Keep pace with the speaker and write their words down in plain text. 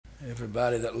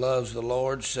Everybody that loves the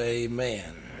Lord, say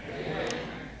amen. Amen.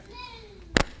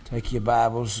 Take your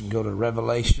Bibles and go to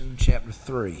Revelation chapter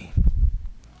 3.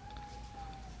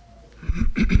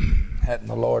 Hadn't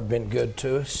the Lord been good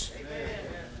to us?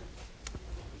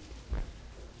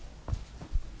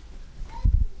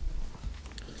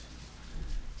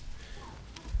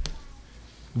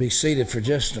 Be seated for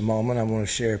just a moment. I want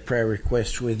to share a prayer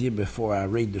request with you before I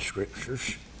read the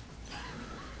scriptures.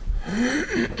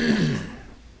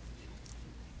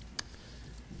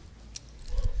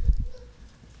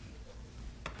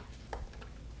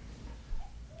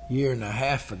 A year and a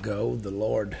half ago, the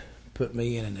Lord put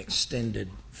me in an extended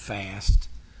fast,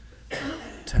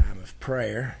 time of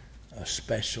prayer, a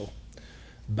special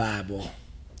Bible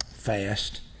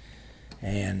fast,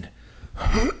 and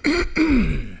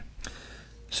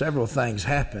several things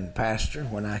happened, Pastor,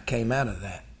 when I came out of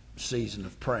that season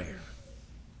of prayer.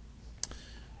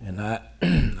 And I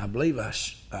believe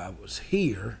I was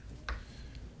here,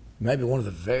 maybe one of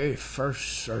the very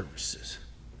first services,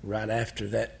 right after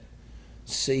that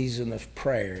season of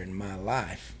prayer in my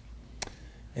life.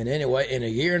 And anyway, in a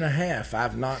year and a half,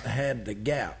 I've not had the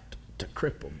gout to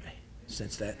cripple me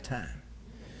since that time.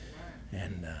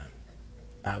 And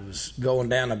I was going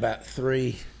down about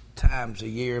 3 times a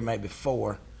year, maybe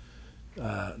 4,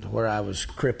 to where I was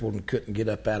crippled and couldn't get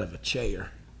up out of a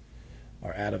chair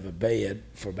or out of a bed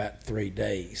for about 3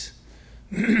 days.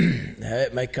 Now,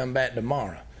 it may come back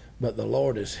tomorrow, but the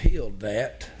Lord has healed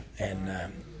that,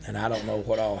 and I don't know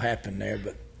what all happened there,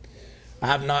 but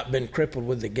I've not been crippled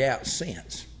with the gout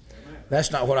since.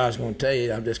 That's not what I was going to tell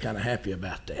you. I'm just kind of happy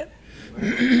about that.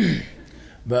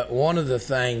 But one of the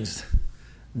things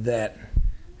that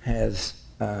has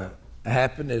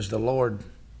happened is the Lord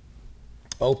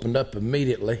opened up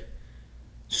immediately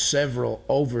several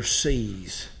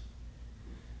overseas.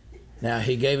 Now,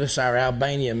 he gave us our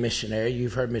Albania missionary.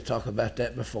 You've heard me talk about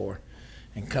that before.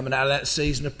 And coming out of that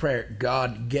season of prayer,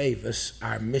 God gave us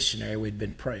our missionary we'd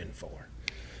been praying for.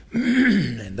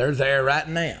 And they're there right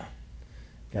now.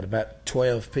 Got about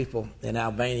 12 people in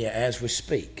Albania as we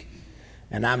speak.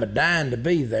 And I'm dying to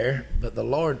be there, but the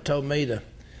Lord told me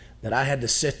that I had to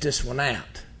sit this one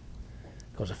out.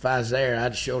 Because if I was there,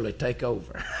 I'd surely take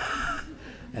over.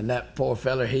 And that poor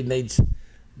fella, he needs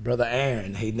Brother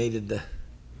Aaron. He needed to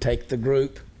take the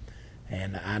group.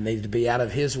 And I needed to be out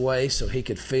of his way so he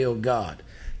could feel God.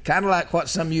 Kind of like what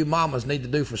some of you mamas need to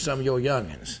do for some of your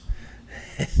youngins.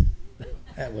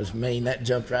 That was mean. That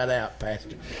jumped right out,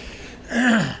 Pastor.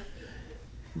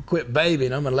 Quit babying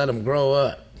them and let them grow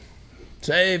up.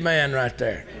 Say amen right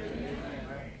there.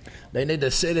 They need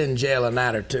to sit in jail a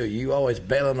night or two. You always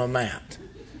bailing them out.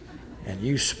 And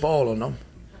you spoiling them.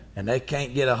 And they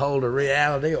can't get a hold of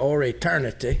reality or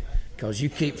eternity because you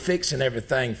keep fixing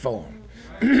everything for them.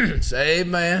 Say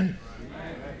amen.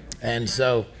 And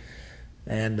so,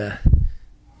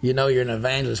 you know you're an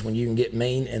evangelist when you can get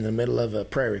mean in the middle of a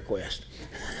prayer request.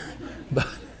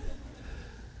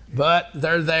 But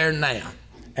they're there now.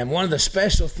 And one of the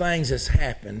special things that's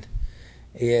happened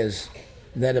is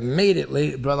that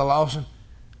immediately, Brother Lawson,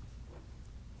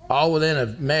 all within a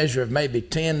measure of maybe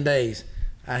 10 days,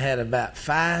 I had about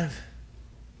 5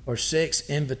 or 6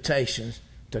 invitations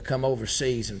to come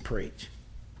overseas and preach.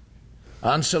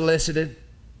 Unsolicited,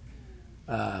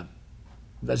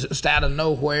 just out of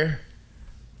nowhere,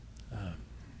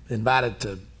 invited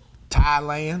to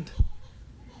Thailand.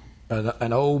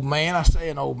 An old man, I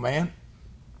say an old man,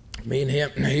 me and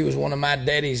him, he was one of my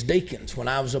daddy's deacons when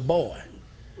I was a boy.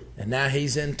 And now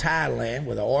he's in Thailand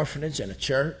with an orphanage and a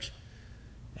church.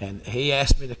 And he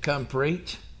asked me to come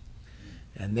preach.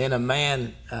 And then a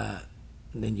man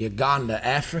in Uganda,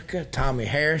 Africa, Tommy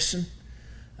Harrison,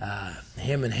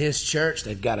 him and his church,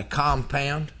 they've got a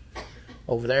compound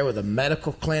over there with a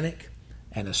medical clinic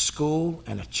and a school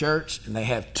and a church, and they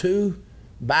have 2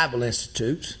 Bible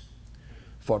institutes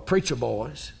for preacher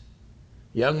boys,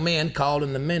 young men called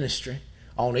in the ministry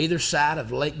on either side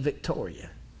of Lake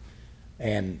Victoria.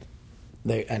 And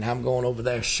I'm going over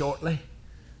there shortly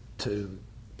to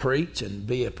preach and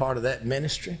be a part of that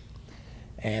ministry.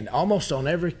 And almost on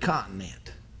every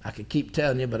continent. I could keep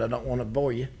telling you, but I don't want to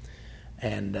bore you.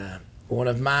 And one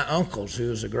of my uncles, who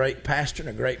was a great pastor and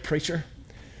a great preacher,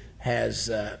 has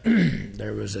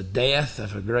there was a death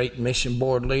of a great mission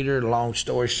board leader. Long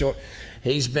story short,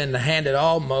 he's been handed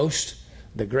almost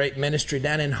the great ministry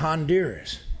down in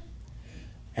Honduras.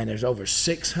 And there's over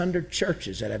 600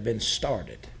 churches that have been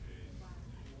started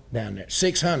down there.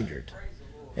 600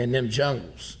 in them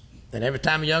jungles. And every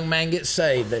time a young man gets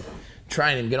saved, they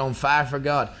train him, get on fire for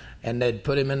God. And they'd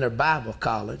put him in their Bible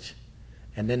college.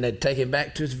 And then they'd take him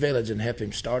back to his village and help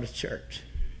him start a church.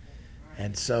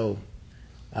 And so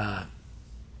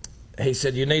he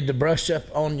said, you need to brush up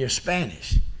on your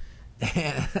Spanish.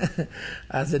 And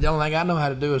I said, the only thing I know how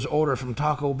to do is order from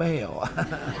Taco Bell.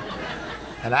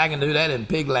 And I can do that in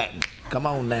Pig Latin. Come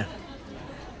on now.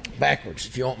 Backwards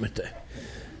if you want me to.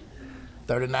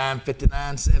 39,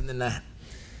 59, 79.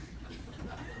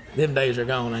 Them days are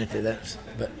gone, ain't they?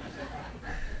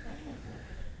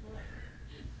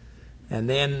 And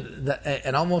then,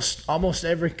 and almost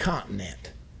every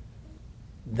continent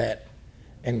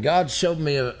and God showed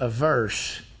me a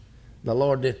verse, the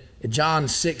Lord did, John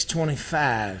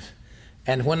 6:25,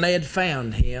 and when they had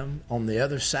found him on the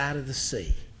other side of the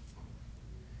sea,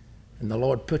 and the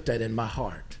Lord put that in my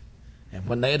heart, and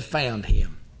when they had found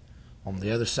him on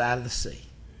the other side of the sea,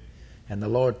 and the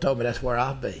Lord told me that's where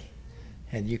I'll be,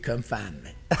 and you come find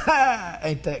me.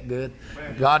 Ain't that good?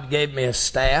 God gave me a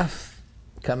staff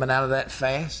coming out of that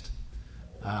fast.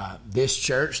 This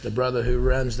church, the brother who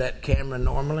runs that camera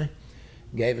normally,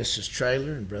 gave us his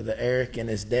trailer, and Brother Eric and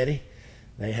his daddy,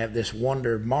 they have this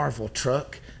Wonder Marvel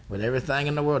truck with everything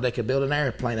in the world. They could build an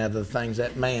airplane out of the things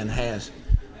that man has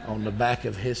on the back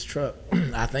of his truck.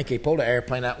 I think he pulled an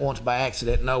airplane out once by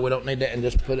accident. No, we don't need that, and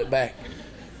just put it back.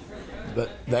 But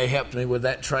they helped me with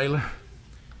that trailer,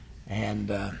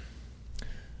 and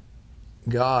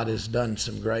God has done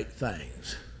some great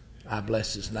things. I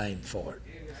bless his name for it.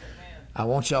 I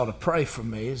want y'all to pray for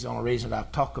me. It's the only reason I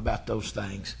talk about those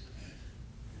things.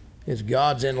 Is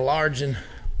God's enlarging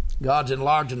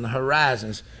the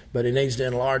horizons, but he needs to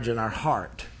enlarge in our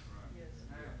heart.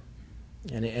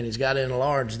 And he's got to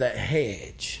enlarge that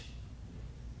hedge.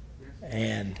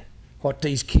 And what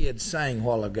these kids sang a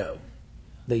while ago,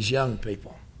 these young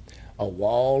people, a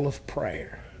wall of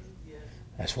prayer.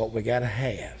 That's what we got to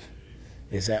have,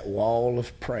 is that wall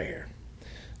of prayer.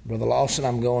 Brother Lawson,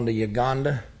 I'm going to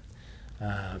Uganda.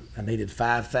 I needed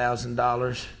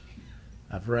 $5,000.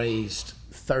 I've raised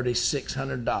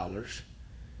 $3,600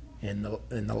 in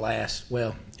the last,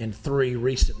 in 3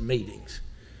 recent meetings.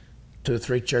 2 or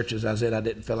 3 churches I said I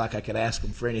didn't feel like I could ask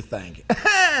them for anything.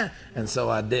 And so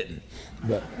I didn't.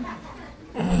 But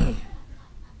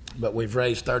we've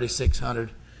raised $3,600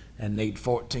 and need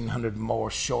 $1,400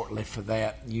 more shortly for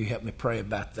that. You help me pray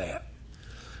about that.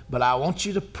 But I want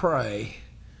you to pray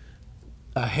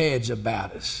a hedge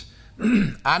about us.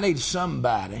 I need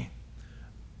somebody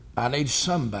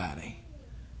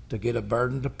to get a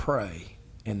burden to pray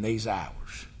in these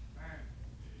hours.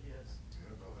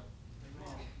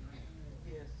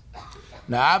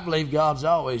 Now, I believe God's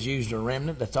always used a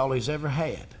remnant. That's all he's ever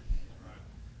had,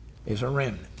 is a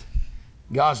remnant.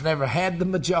 God's never had the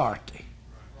majority.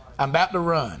 I'm about to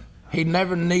run. He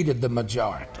never needed the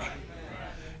majority.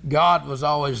 God was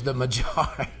always the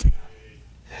majority.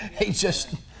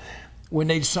 We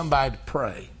need somebody to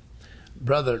pray.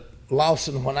 Brother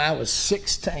Lawson, when I was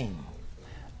 16,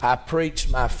 I preached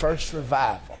my first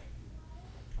revival.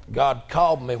 God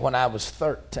called me when I was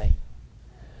 13.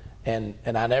 And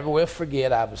I never will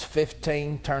forget, I was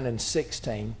 15, turning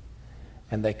 16,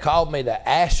 and they called me to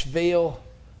Asheville,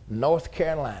 North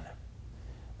Carolina.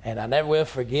 And I never will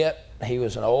forget, he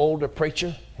was an older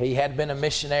preacher. He had been a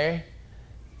missionary,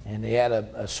 and he had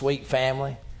a sweet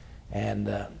family. And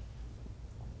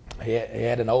he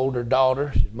had an older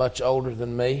daughter, she's much older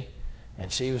than me,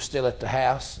 and she was still at the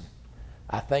house.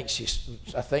 I think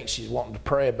she's wanting to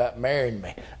pray about marrying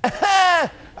me.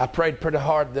 I prayed pretty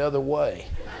hard the other way,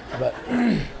 but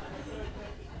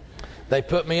they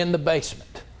put me in the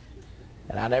basement,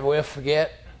 and I never will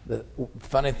forget the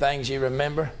funny things you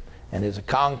remember. And there's a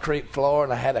concrete floor,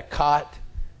 and I had a cot,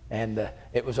 and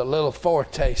it was a little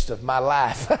foretaste of my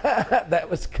life that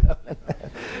was coming.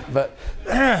 But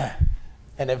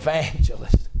an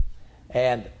evangelist,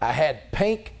 and I had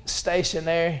pink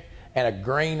stationery and a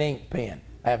green ink pen.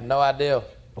 I have no idea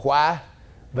why,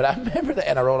 but I remember that,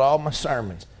 and I wrote all my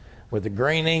sermons with a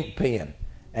green ink pen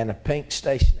and a pink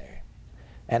stationery.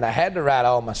 And I had to write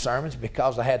all my sermons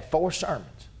because I had 4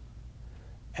 sermons.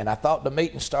 And I thought the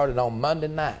meeting started on Monday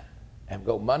night and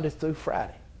go Monday through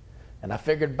Friday. And I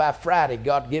figured by Friday,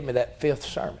 God would give me that 5th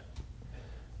sermon.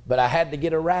 But I had to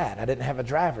get a ride. I didn't have a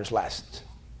driver's license.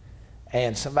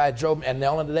 And somebody drove me, and the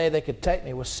only day they could take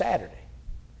me was Saturday.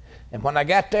 And when I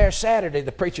got there Saturday,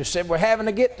 the preacher said, we're having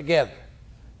a get-together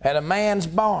at a man's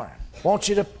barn. Want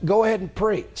you to go ahead and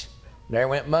preach. There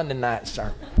went Monday night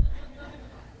sermon.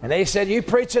 And they said, you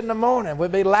preach in the morning. We'll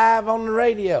be live on the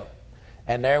radio.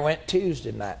 And there went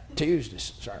Tuesday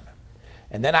sermon.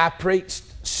 And then I preached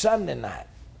Sunday night.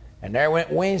 And there went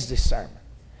Wednesday sermon.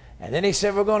 And then he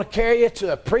said, we're going to carry you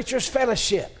to a preacher's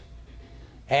fellowship.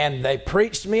 And they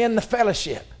preached me in the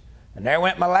fellowship. And there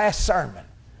went my last sermon.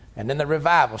 And then the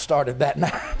revival started that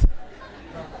night.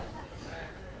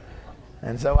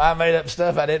 And so I made up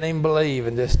stuff I didn't even believe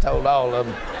and just told all of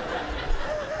them.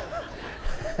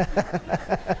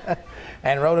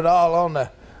 And wrote it all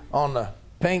on the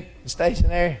pink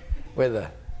stationery with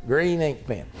a green ink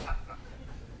pen.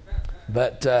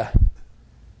 But I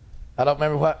don't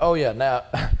remember why. Oh yeah, now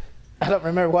I don't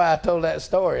remember why I told that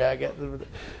story.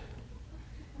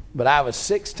 But I was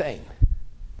 16.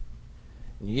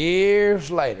 Years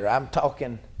later, I'm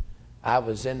talking, I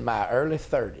was in my early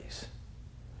 30s.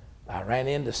 I ran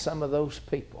into some of those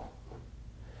people,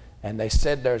 and they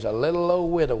said there's a little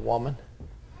old widow woman,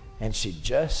 and she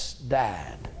just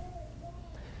died.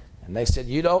 And they said,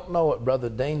 you don't know it, Brother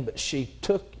Dean, but she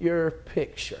took your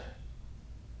picture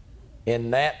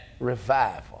in that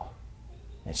revival.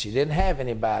 And she didn't have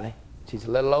anybody. She's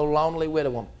a little old lonely widow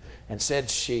woman. And said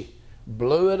she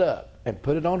blew it up and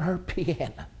put it on her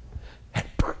piano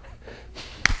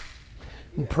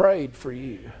and prayed for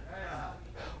you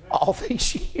all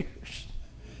these years.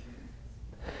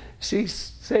 She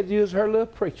said you was her little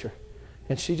preacher.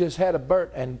 And she just had a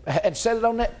bird and set it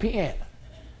on that piano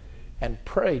and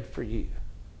prayed for you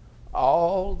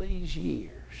all these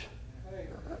years.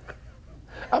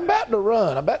 I'm about to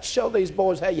run. I'm about to show these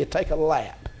boys how you take a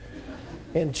lap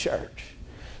in church.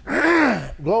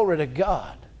 Glory to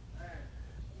God.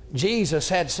 Jesus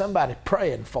had somebody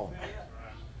praying for me,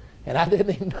 and I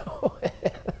didn't even know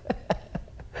it.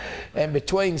 And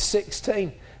between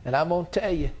 16, and I'm going to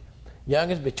tell you,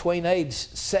 youngins between age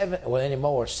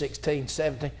 16,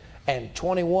 17, and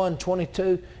 21,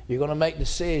 22, you're going to make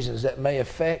decisions that may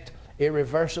affect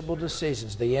irreversible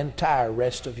decisions the entire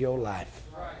rest of your life.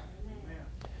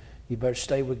 You better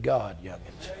stay with God,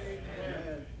 youngins.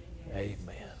 Amen.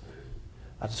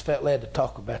 I just felt led to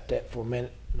talk about that for a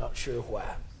minute. Not sure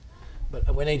why.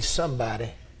 But we need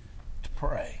somebody to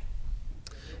pray.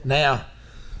 Now,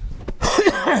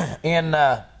 in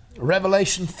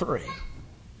Revelation 3,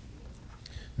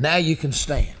 now you can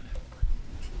stand.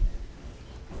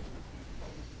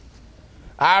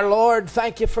 Our Lord,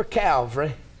 thank you for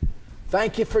Calvary.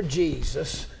 Thank you for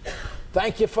Jesus.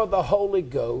 Thank you for the Holy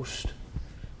Ghost.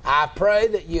 I pray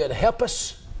that you'd help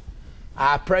us.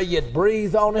 I pray you'd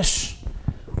breathe on us.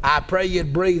 I pray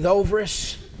you'd breathe over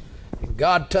us. And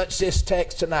God, touch this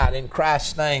text tonight. In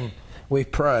Christ's name we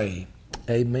pray.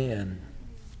 Amen.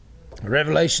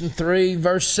 Revelation 3,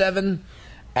 verse 7.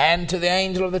 And to the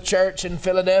angel of the church in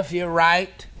Philadelphia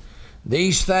write,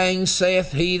 these things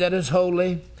saith he that is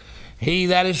holy, he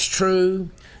that is true,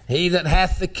 he that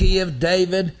hath the key of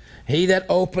David, he that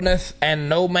openeth, and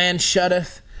no man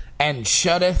shutteth, and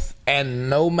shutteth, and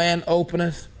no man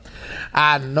openeth.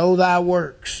 I know thy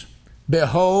works.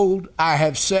 Behold, I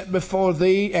have set before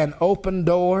thee an open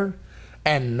door,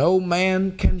 and no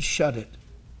man can shut it.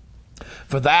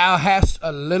 For thou hast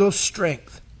a little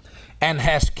strength, and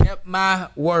hast kept my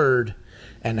word,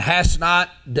 and hast not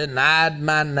denied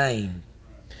my name.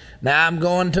 Now I'm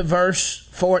going to verse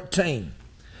 14.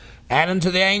 And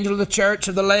unto the angel of the church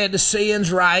of the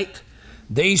Laodiceans write,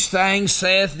 these things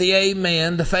saith the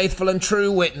Amen, the faithful and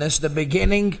true witness, the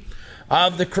beginning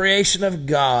of the creation of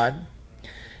God.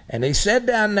 And he said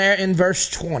down there in verse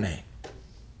 20,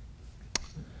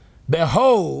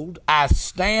 behold, I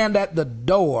stand at the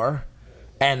door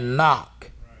and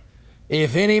knock.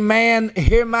 If any man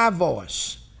hear my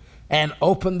voice and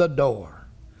open the door,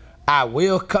 I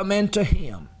will come into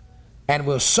him and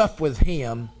will sup with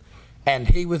him and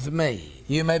he with me.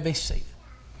 You may be seated.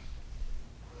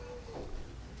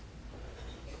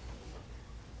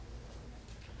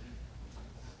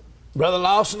 Brother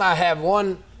Lawson, I have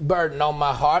one burden on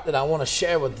my heart that I want to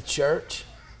share with the church.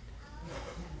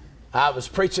 I was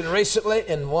preaching recently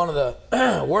in one of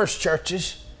the worst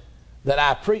churches that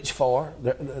I preach for.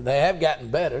 They have gotten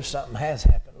better. Something has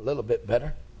happened a little bit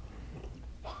better.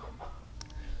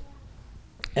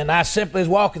 And I simply was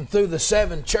walking through the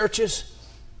 7 churches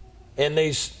in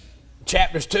these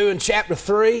chapters 2 and chapter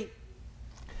 3.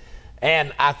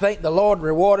 And I think the Lord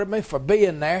rewarded me for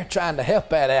being there, trying to help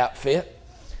that outfit.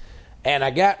 And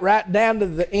I got right down to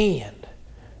the end.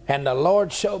 And the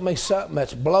Lord showed me something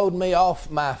that's blowed me off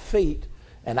my feet.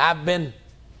 And I've been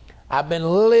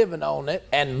living on it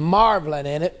and marveling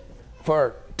in it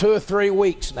for 2 or 3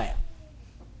 weeks now.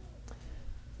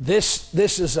 This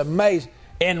is amazing.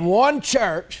 In one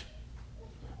church,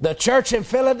 the church in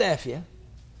Philadelphia,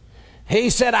 he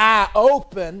said, I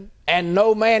open and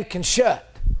no man can shut.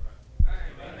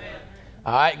 Amen.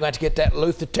 All right, you're going to have to get that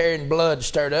Lutheran blood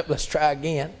stirred up. Let's try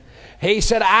again. He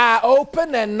said, I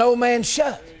open and no man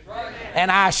shut. And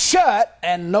I shut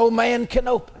and no man can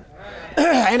open.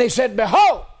 And he said,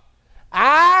 behold,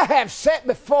 I have set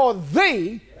before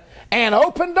thee an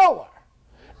open door,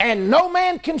 and no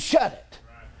man can shut it.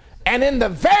 And in the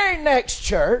very next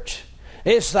church,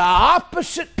 it's the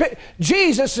opposite.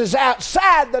 Jesus is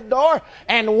outside the door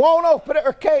and won't open it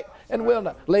or can't and will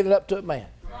not. Leave it up to a man.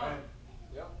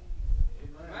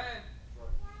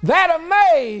 That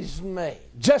amazed me.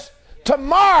 Just to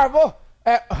marvel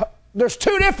at, there's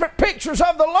two different pictures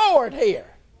of the Lord here.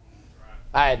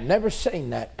 I had never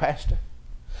seen that, Pastor.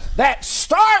 That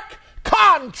stark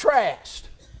contrast.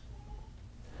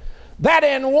 That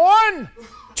in one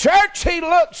church he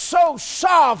looked so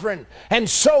sovereign and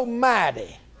so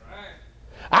mighty.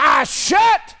 I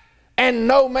shut and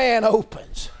no man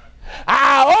opens.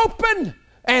 I open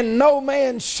and no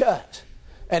man shuts.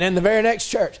 And in the very next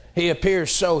church, he appears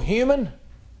so human.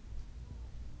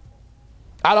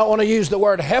 I don't want to use the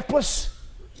word helpless,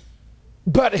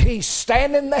 but he's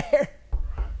standing there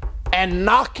and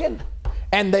knocking,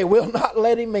 and they will not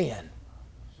let him in.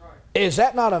 Is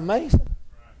that not amazing?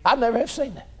 I never have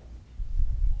seen that.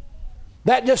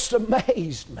 That just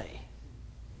amazed me.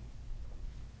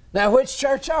 Now, which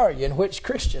church are you and which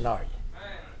Christian are you?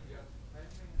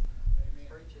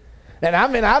 And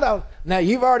I don't. Now,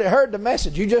 you've already heard the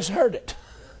message. You just heard it.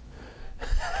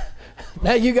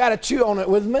 Now, you got to chew on it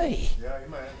with me.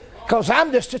 Because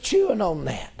I'm just chewing on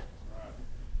that.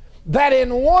 That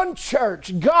in one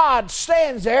church, God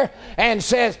stands there and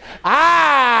says,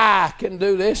 I can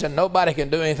do this, and nobody can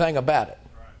do anything about it.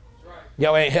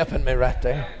 Y'all ain't helping me right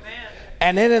there.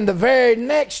 And then in the very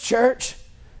next church,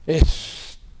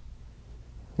 he's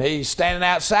standing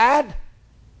outside.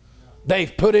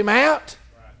 They've put him out.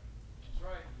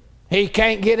 He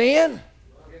can't get in.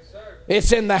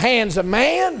 It's in the hands of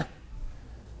man.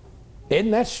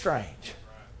 Isn't that strange?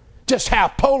 Just how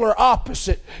polar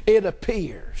opposite it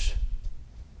appears.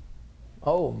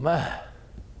 Oh my.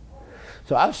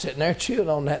 So I was sitting there chewing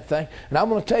on that thing. And I'm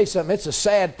going to tell you something. It's a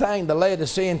sad thing, the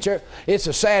Laodicean church. It's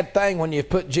a sad thing when you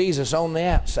put Jesus on the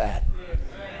outside.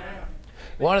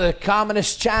 One of the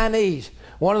communist Chinese,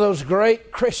 one of those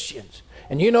great Christians.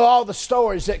 And you know all the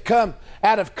stories that come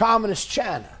out of communist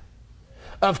China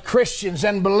of Christians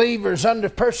and believers under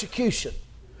persecution.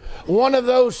 One of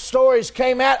those stories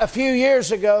came out a few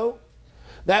years ago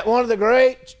that one of the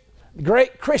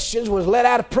great Christians was let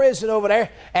out of prison over there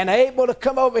and able to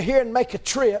come over here and make a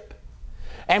trip.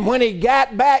 And when he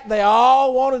got back, they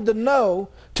all wanted to know,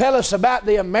 tell us about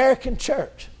the American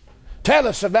church. Tell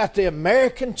us about the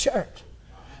American church.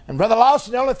 And Brother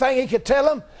Lawson, the only thing he could tell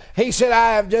them, he said,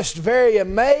 I am just very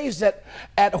amazed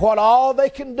at what all they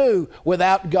can do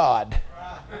without God.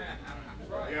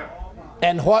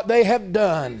 And what they have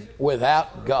done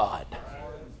without God.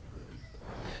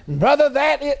 And brother,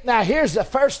 now here's the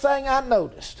first thing I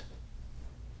noticed.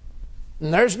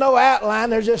 And there's no outline,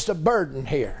 there's just a burden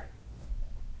here.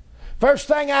 First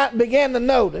thing I began to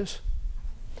notice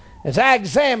as I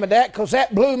examined that, because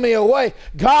that blew me away.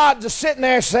 God's just sitting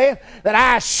there saying that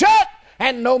I shut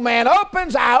and no man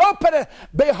opens. I open it.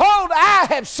 Behold, I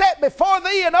have set before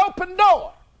thee an open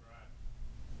door.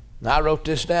 And I wrote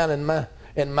this down in my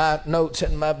notes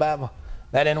in my Bible,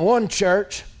 that in one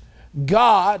church,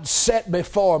 God set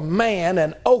before man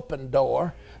an open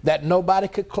door that nobody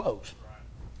could close.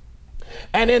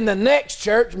 And in the next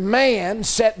church, man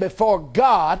set before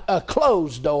God a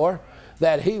closed door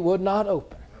that he would not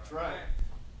open. That's right.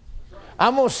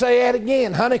 I'm going to say that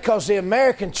again, honey, because the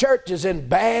American church is in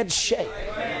bad shape.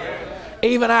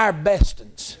 Even our best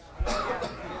ones.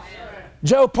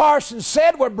 Joe Parsons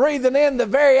said we're breathing in the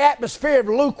very atmosphere of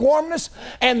lukewarmness,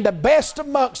 and the best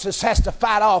amongst us has to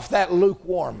fight off that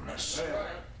lukewarmness,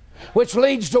 which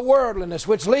leads to worldliness,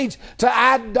 which leads to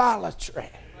idolatry.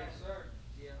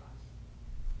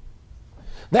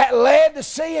 That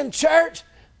Laodicean church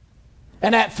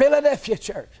and that Philadelphia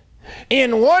church.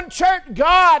 In one church,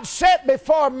 God set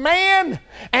before man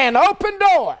an open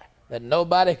door that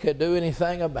nobody could do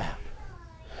anything about.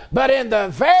 But in the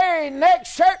very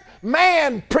next church,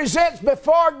 man presents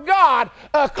before God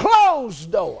a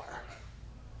closed door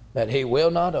that he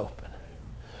will not open.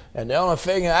 And the only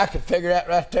thing I could figure out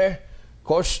right there, of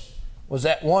course, was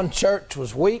that one church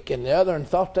was weak and the other one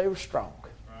thought they were strong.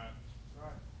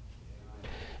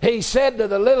 He said to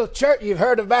the little church, you've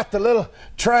heard about the little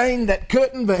train that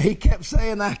couldn't, but he kept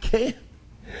saying, I can.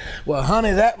 Well,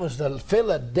 honey, that was the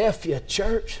Philadelphia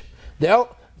church.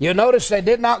 You notice they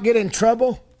did not get in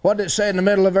trouble. What did it say in the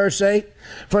middle of verse 8?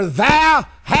 For thou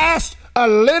hast a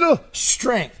little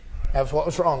strength. That was what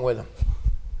was wrong with them.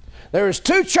 There was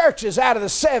 2 churches out of the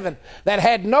 7 that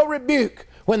had no rebuke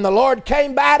when the Lord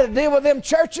came by to deal with them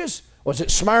churches. Was it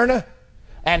Smyrna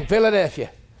and Philadelphia?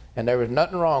 And there was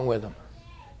nothing wrong with them.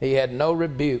 He had no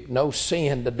rebuke, no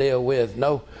sin to deal with,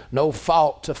 no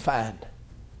fault to find.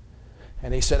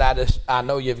 And he said, I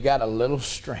know you've got a little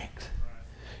strength.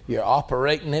 You're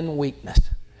operating in weakness.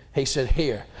 He said,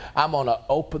 here, I'm going to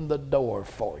open the door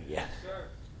for you.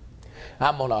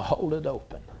 I'm going to hold it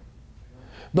open.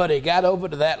 But he got over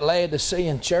to that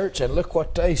Laodicean church, and look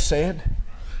what they said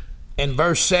in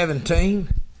verse 17.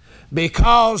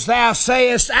 Because thou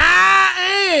sayest,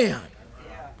 I am.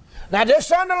 Now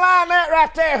just underline that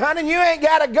right there, honey. You ain't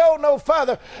got to go no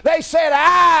further. They said,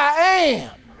 I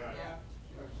am.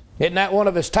 Isn't that one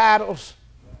of his titles?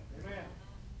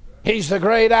 He's the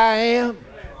great I am.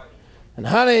 And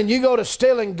honey, and you go to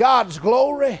stealing God's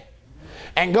glory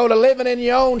and go to living in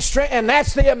your own strength. And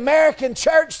that's the American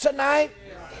church tonight.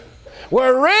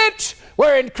 We're rich.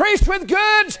 We're increased with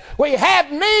goods. We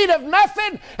have need of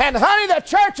nothing. And honey, the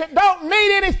church that don't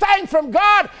need anything from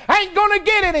God ain't going to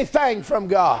get anything from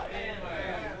God.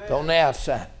 It's on the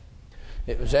outside.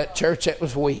 It was that church that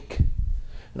was weak.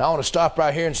 And I want to stop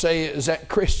right here and say it was that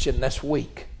Christian that's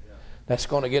weak that's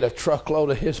going to get a truckload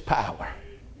of his power.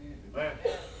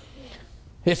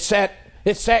 It's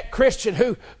that Christian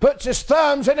who puts his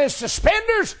thumbs in his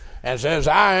suspenders and says,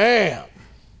 I am.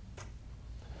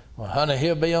 Well, honey,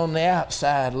 he'll be on the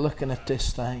outside looking at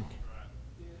this thing.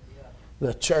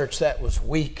 The church that was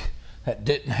weak, that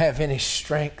didn't have any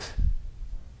strength,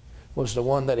 was the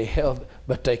one that he held.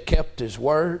 But they kept his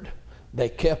word. They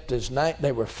kept his name.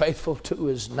 They were faithful to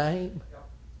his name.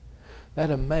 That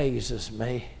amazes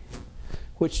me.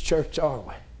 Which church are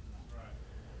we?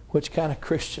 Which kind of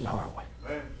Christian are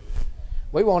we?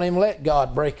 We won't even let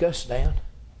God break us down.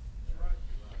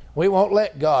 We won't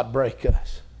let God break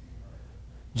us.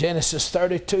 Genesis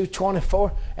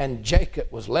 32:24, and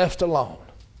Jacob was left alone,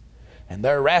 and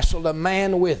there wrestled a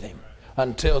man with him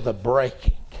until the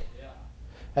breaking.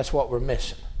 That's what we're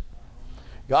missing.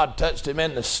 God touched him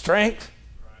in the strength,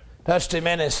 touched him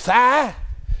in his thigh,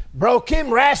 broke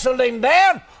him, wrestled him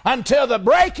down until the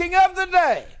breaking of the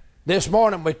day. This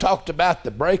morning we talked about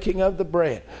the breaking of the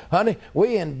bread. Honey,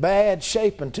 we in bad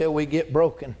shape until we get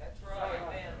broken.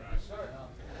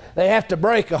 They have to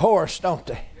break a horse, don't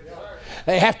they?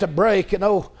 They have to break an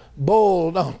old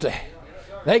bull, don't they?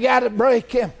 They got to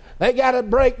break him. They got to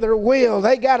break their will.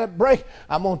 They got to break.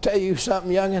 I'm going to tell you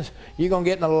something, youngins. You're going to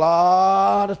get in a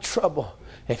lot of trouble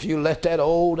if you let that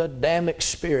old Adamic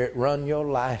spirit run your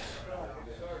life.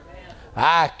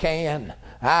 I can.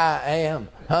 I am.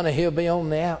 Honey, he'll be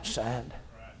on the outside.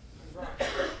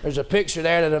 There's a picture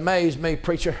there that amazed me,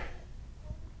 preacher.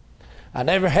 I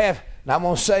never have, and I'm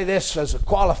going to say this as a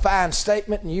qualifying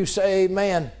statement, and you say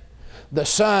amen. The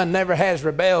Son never has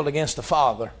rebelled against the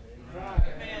Father.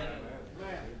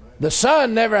 The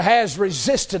Son never has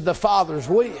resisted the Father's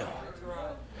will.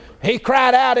 He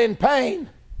cried out in pain.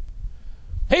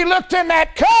 He looked in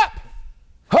that cup.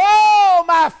 Oh,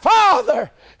 my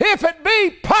Father, if it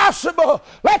be possible,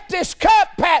 let this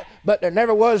cup pass. But there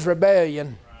never was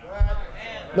rebellion.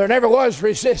 There never was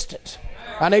resistance.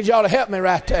 I need y'all to help me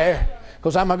right there,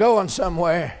 because I'm going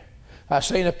somewhere. I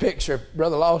seen a picture.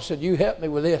 Brother Law said, you help me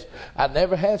with this. I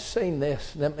never have seen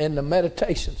this in the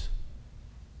meditations.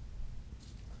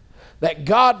 That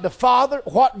God the Father,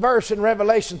 what verse in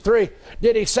Revelation 3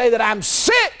 did he say that I'm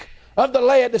sick of the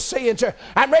Laodicean church?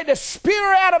 I'm ready to spew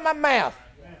her out of my mouth.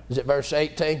 Is it verse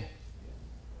 18?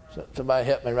 Somebody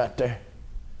help me right there.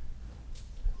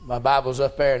 My Bible's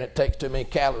up there and it takes too many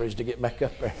calories to get back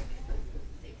up there.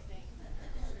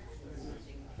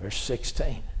 Verse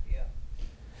 16.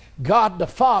 God the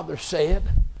Father said,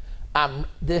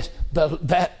 that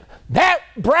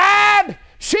bride,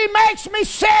 she makes me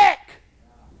sick.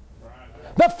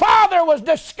 The Father was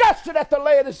disgusted at the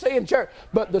Laodicean church,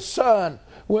 but the Son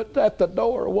went at the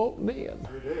door wanting in.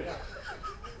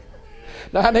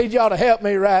 Now I need y'all to help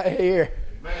me right here.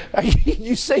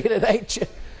 You see it, ain't you?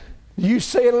 You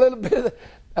see a little bit of it.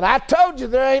 And I told you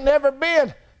there ain't never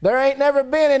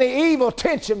been any evil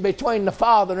tension between the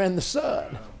Father and the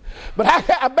Son. But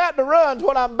I'm about to run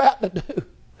what I'm about to do.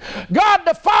 God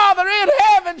the Father in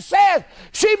heaven says,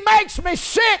 she makes me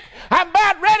sick. I'm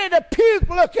about ready to puke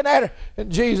looking at her.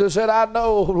 And Jesus said, I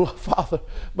know, Father,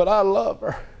 but I love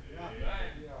her.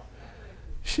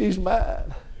 She's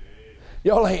mine.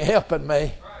 Y'all ain't helping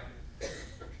me.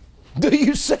 Do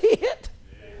you see it?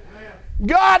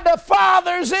 God the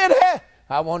Father's in heaven.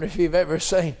 I wonder if you've ever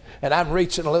seen, and I'm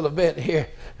reaching a little bit here.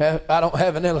 I don't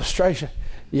have an illustration.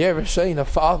 You ever seen a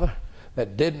father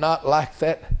that did not like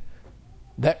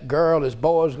that girl his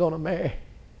boy was going to marry,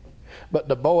 but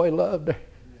the boy loved her?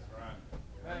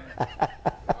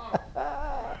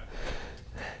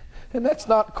 And that's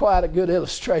not quite a good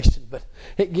illustration, but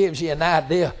it gives you an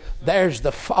idea. There's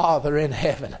the Father in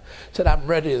heaven. Said, I'm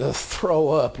ready to throw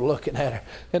up looking at her.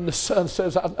 And the Son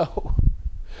says, I know.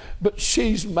 but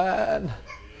she's mine.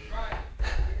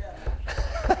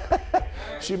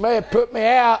 She may have put me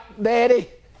out, Daddy,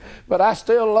 but I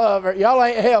still love her. Y'all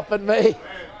ain't helping me.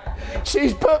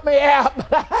 She's put me out,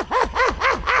 but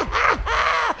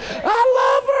I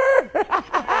love her.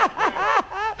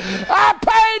 I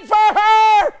paid for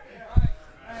her.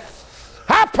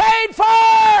 I paid for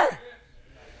her.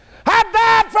 I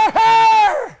died for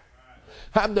her.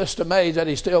 I'm just amazed that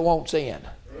he still wants in.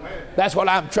 That's what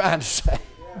I'm trying to say.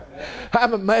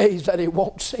 I'm amazed that he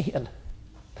wants in.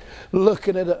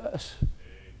 Looking at us.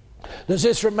 Does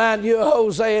this remind you of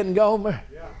Hosea and Gomer?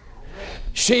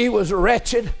 She was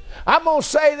wretched. I'm going to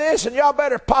say this, and y'all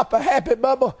better pop a happy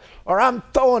bubble, or I'm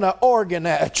throwing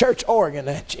a church organ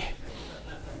at you.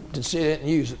 To see I didn't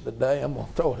use it today, I'm going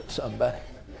to throw it at somebody.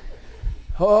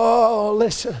 Oh,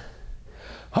 listen.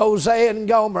 Hosea and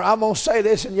Gomer. I'm going to say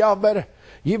this, and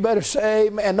you better say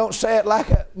amen. Don't say it like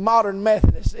a modern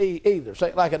Methodist either. Say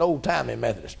it like an old-timey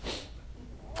Methodist.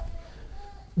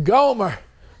 Gomer,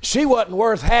 she wasn't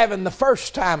worth having the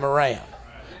first time around,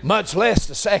 much less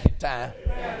the second time.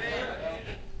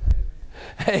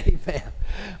 Amen.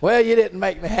 Well, you didn't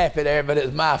make me happy there, but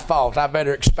it's my fault. I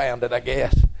better expound it, I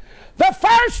guess. The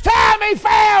first time he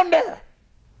found her,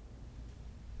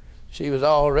 she was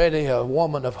already a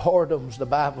woman of whoredoms, the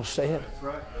Bible said.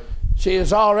 She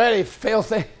is already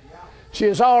filthy. She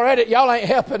is already, y'all ain't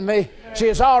helping me. She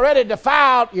is already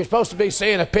defiled. You're supposed to be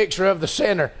seeing a picture of the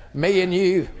sinner, me and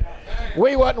you.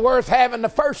 We wasn't worth having the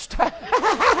first time.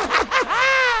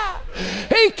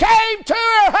 He came to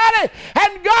her, honey,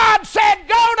 and God said,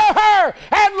 go to her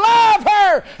and love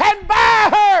her and buy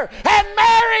her and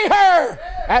marry her.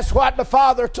 That's what the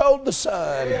Father told the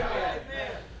Son.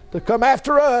 To come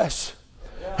after us.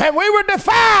 And we were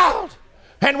defiled,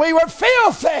 and we were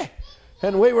filthy,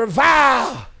 and we were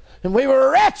vile, and we were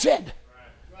wretched,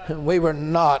 and we were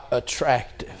not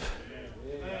attractive.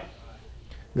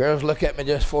 Girls, look at me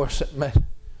just for a second.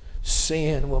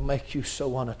 Sin will make you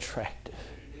so unattractive.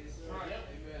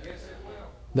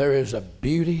 There is a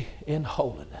beauty in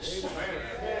holiness.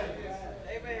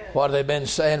 What have they been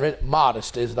saying?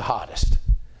 Modest is the hottest.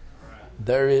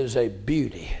 There is a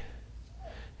beauty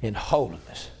in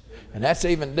holiness. And that's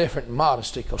even different than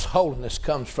modesty, because holiness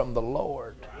comes from the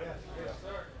Lord.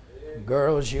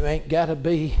 Girls, you ain't got to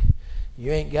be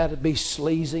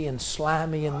sleazy and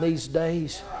slimy in these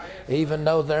days. Even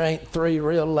though there ain't 3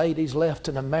 real ladies left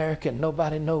in America and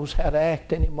nobody knows how to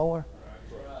act anymore.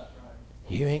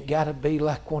 You ain't got to be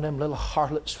like one of them little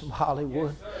harlots from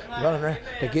Hollywood running around.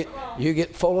 You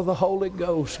get full of the Holy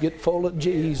Ghost, get full of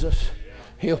Jesus.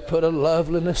 He'll put a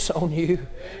loveliness on you.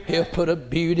 He'll put a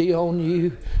beauty on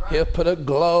you. He'll put a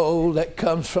glow that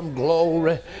comes from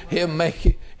glory. He'll make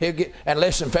you, and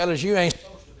listen, fellas, you ain't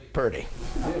supposed to be pretty.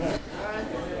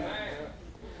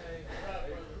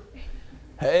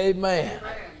 Amen.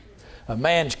 A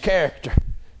man's character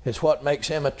is what makes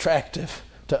him attractive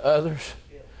to others.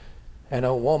 And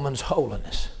a woman's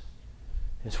holiness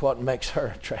is what makes her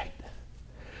attractive.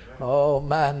 Oh,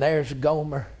 man, there's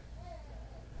Gomer.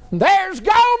 There's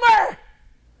Gomer!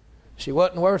 She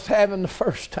wasn't worth having the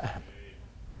first time.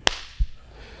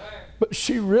 But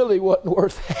she really wasn't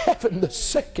worth having the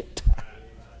second time.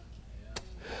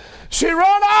 She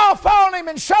run off on him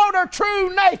and showed her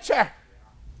true nature.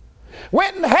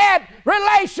 Went and had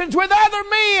relations with other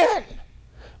men.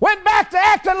 Went back to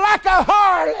acting like a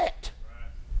harlot.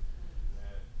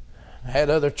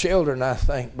 Had other children, I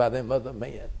think, by them other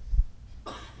men.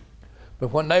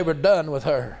 But when they were done with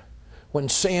her, when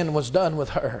sin was done with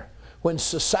her, when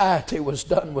society was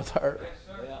done with her,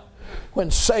 when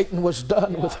Satan was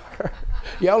done with her,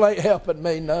 y'all ain't helping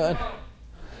me none.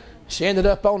 She ended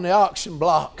up on the auction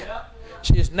block.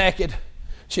 She is naked.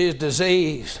 She is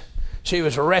diseased. She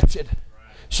was wretched.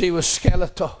 She was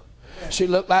skeletal. She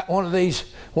looked like one of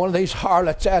these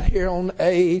harlots out here on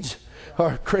AIDS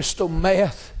or crystal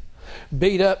meth.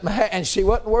 Beat up, and she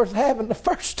wasn't worth having the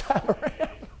first time around.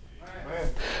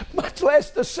 Much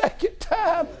less the second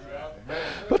time.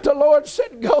 But the Lord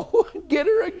said, go and get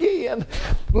her again.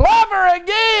 Love her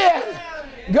again.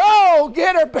 Go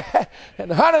get her back.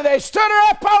 And honey, they stood her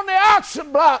up on the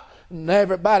auction block. And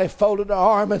everybody folded their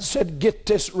arm and said, get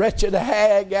this wretched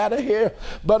hag out of here.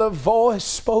 But a voice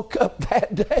spoke up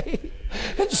that day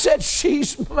and said,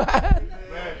 she's mine.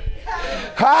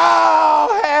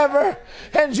 I'll have her.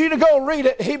 And you to go read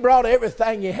it. He brought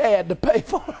everything he had to pay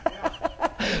for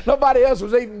her. Nobody else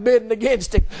was even bidding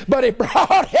against him. But he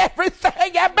brought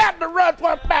everything. I'm about to run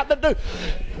what I'm about to do.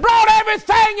 Brought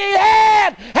everything he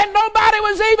had. And nobody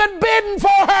was even bidding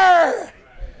for her.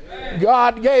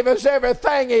 God gave us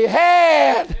everything he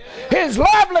had. His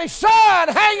lovely Son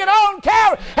hanging on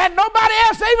Calvary, and nobody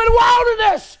else even wanted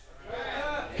us.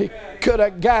 He could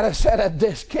have got us at a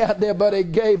discount there, but He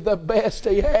gave the best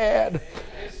He had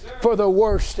for the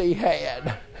worst He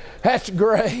had. That's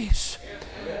grace.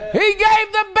 He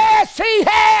gave the best He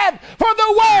had for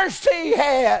the worst He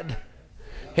had.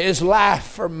 His life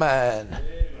for mine.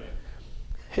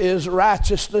 His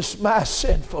righteousness, my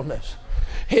sinfulness.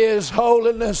 His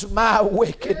holiness, my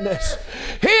wickedness.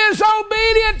 His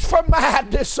obedience for my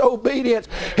disobedience.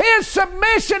 His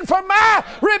submission for my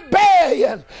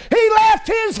rebellion. He left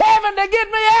His heaven to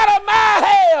get me out of my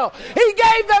hell. He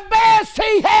gave the best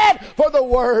He had for the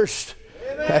worst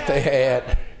that they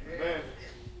had.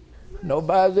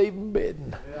 Nobody's even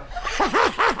bidding.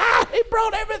 He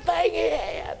brought everything He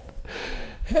had.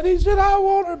 And He said, I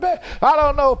want her back. I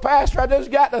don't know, Pastor, I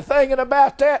just got to thinking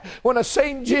about that when I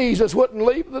seen Jesus wouldn't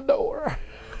leave the door.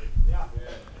 Yeah.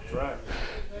 That's right.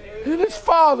 And His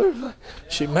Father,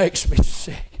 she makes me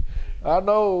sick. I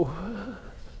know.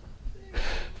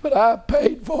 But I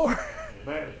paid for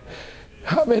her.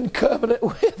 I'm in covenant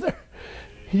with her.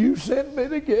 You sent me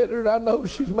to get her. I know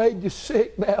she's made you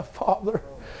sick now, Father.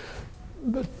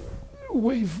 But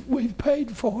we've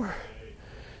paid for her.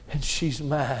 And she's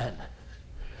mine.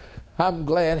 I'm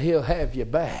glad He'll have you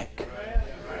back.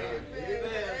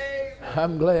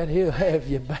 I'm glad He'll have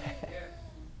you back.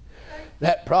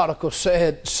 That prodigal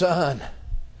son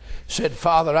said,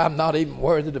 Father, I'm not even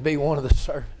worthy to be one of the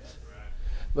servants.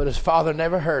 But his father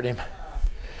never heard him.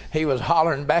 He was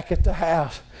hollering back at the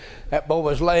house. That boy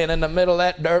was laying in the middle of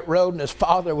that dirt road, and his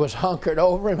father was hunkered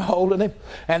over him, holding him.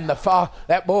 And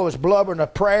that boy was blubbering a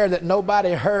prayer that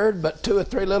nobody heard but 2 or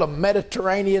 3 little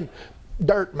Mediterranean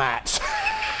dirt mites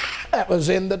that was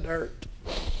in the dirt.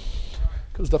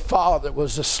 Because the father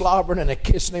was slobbering and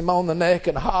kissing him on the neck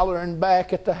and hollering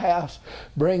back at the house,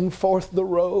 bring forth the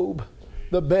robe,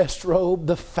 the best robe,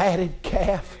 the fatted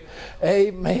calf.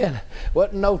 Amen.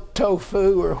 Wasn't no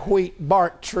tofu or wheat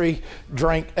bark tree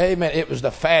drink. Amen. It was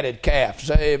the fatted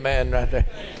calves. Amen. Right there.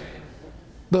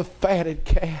 The fatted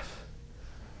calf.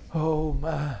 Oh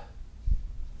my.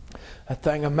 That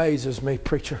thing amazes me,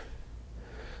 preacher.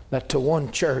 That to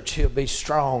one church He'll be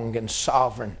strong and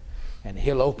sovereign, and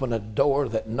He'll open a door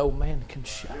that no man can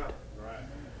shut.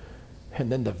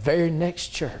 And then the very next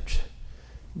church,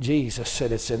 Jesus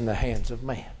said it's in the hands of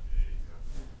man.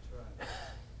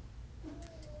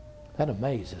 That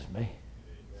amazes me.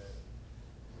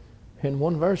 In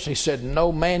one verse He said,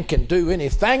 no man can do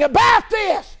anything about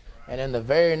this. And in the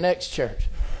very next church,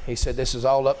 He said, this is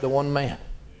all up to one man.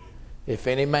 If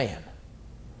any man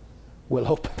will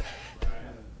open that.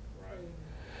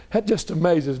 That just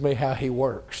amazes me how He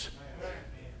works.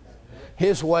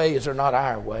 His ways are not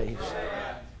our ways.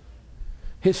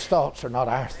 His thoughts are not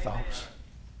our thoughts.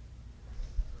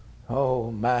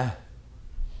 Oh my.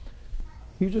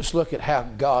 You just look at how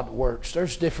God works.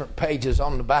 There's different pages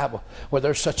on the Bible where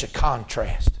there's such a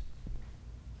contrast.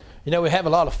 You know, we have a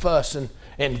lot of fuss in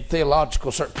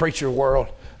theological preacher world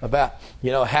about,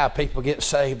 how people get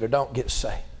saved or don't get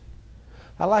saved.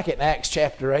 I like it in Acts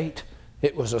chapter 8.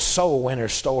 It was a soul winner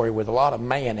story with a lot of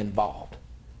man involved.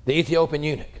 The Ethiopian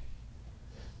eunuch.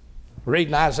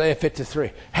 Reading Isaiah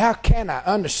 53. How can I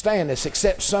understand this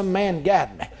except some man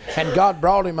guide me? And God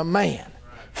brought him a man,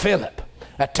 Philip,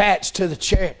 attached to the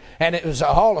chariot. And it was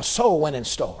all a soul winning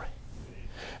story.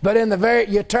 But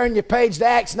you turn your page to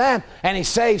Acts 9, and he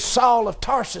saves Saul of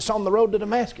Tarsus on the road to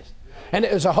Damascus. And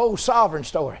it was a whole sovereign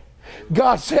story.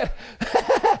 God said,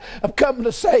 I'm coming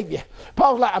to save you.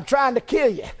 Paul's like, I'm trying to kill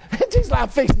you. Jesus like, I'm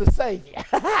fixing to save you.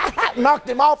 Knocked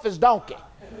him off his donkey.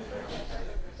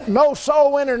 No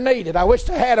soul winner needed. I wish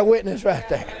I had a witness right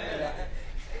there.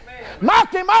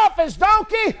 Knocked him off his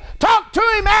donkey. Talked to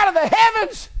him out of the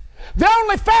heavens. The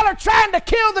only fella trying to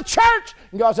kill the church.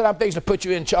 And God said, I'm fixing to put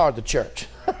you in charge of the church.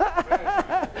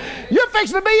 You're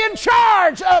fixing to be in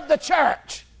charge of the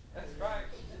church.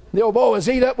 The old boy was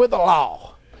eat up with the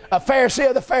law. A Pharisee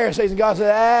of the Pharisees. And God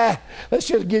said, let's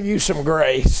just give you some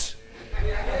grace.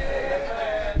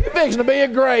 You're fixing to be a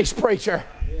grace preacher.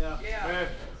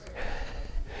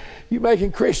 You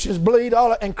making Christians bleed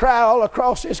and cry all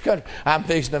across this country. I'm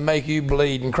fixing to make you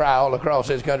bleed and cry all across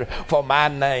this country for my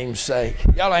name's sake.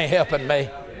 Y'all ain't helping me.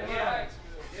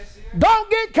 Don't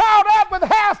get caught up with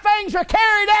how things are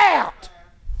carried out.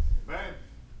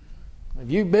 If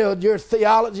you build your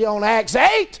theology on Acts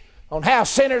 8, on how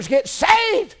sinners get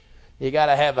saved, you got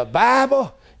to have a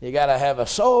Bible. You got to have a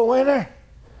soul winner.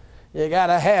 You got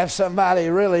to have somebody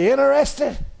really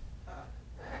interested.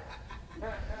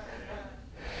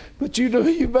 But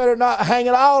you better not hang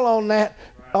it all on that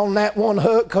one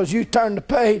hook, because you turn the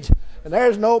page And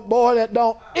there's no boy that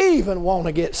don't even want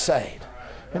to get saved.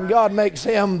 And God makes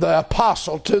him the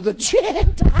apostle to the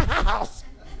Gentiles.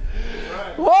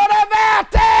 What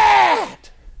about that?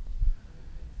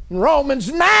 In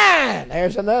Romans 9,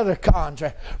 there's another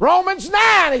contrast. Romans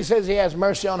 9, he says he has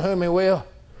mercy on whom he will,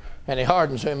 and he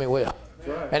hardens whom he will.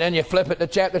 And then you flip it to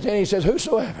chapter 10, he says,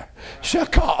 whosoever shall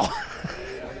call.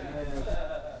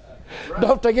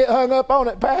 Don't they get hung up on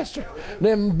it, Pastor?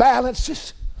 Them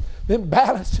balances.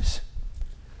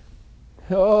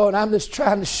 Oh, and I'm just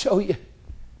trying to show you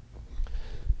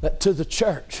that to the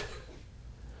church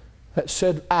that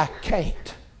said, I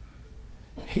can't,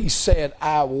 he said,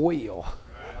 I will.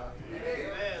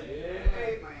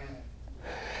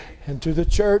 And to the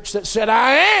church that said,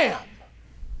 I am,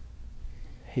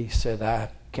 he said, I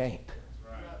can't.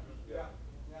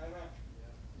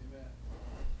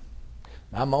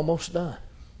 I'm almost done.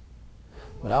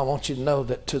 But I want you to know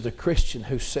that to the Christian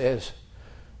who says,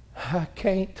 I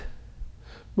can't,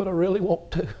 but I really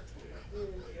want to,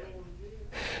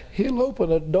 he'll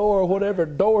open a door, whatever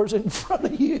door's in front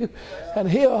of you,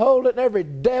 and he'll hold it. And every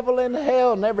devil in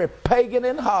hell and every pagan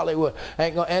in Hollywood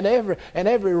and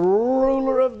every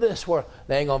ruler of this world,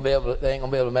 they ain't gonna be able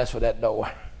to mess with that door.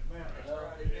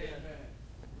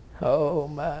 Oh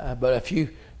my! But if you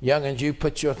youngins, you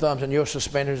put your thumbs and your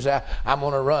suspenders out, I'm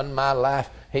going to run my life.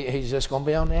 He's just going to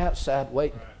be on the outside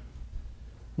waiting,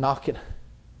 knocking,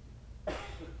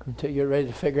 until you're ready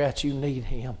to figure out you need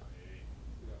him.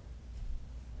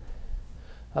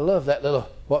 I love that little,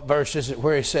 what verse is it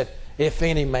where he said, if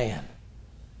any man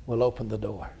will open the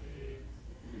door.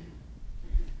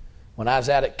 When I was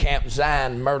out at Camp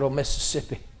Zion, Myrtle,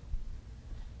 Mississippi,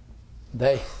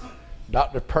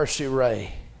 Dr. Percy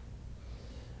Ray,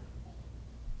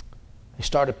 he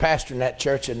started pastoring that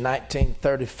church in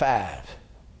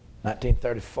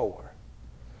 1934.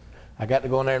 I got to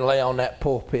go in there and lay on that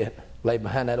pulpit, lay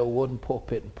behind that old wooden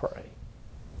pulpit and pray.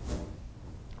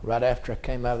 Right after I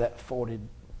came out of that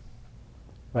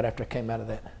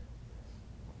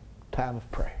time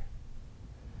of prayer,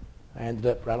 I ended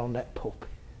up right on that pulpit.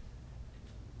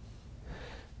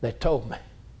 They told me,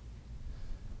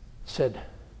 said,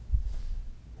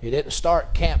 he didn't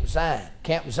start Camp Zion.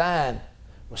 Camp Zion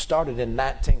was started in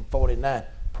 1949.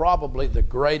 Probably the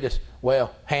greatest,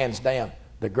 well, hands down,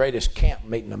 the greatest camp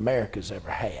meeting America's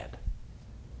ever had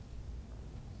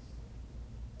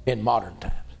in modern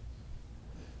times.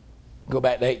 Go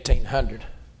back to 1800.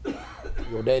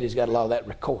 Your daddy's got a lot of that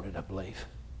recorded, I believe.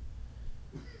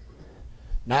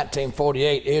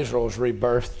 1948, Israel was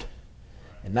rebirthed.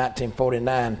 In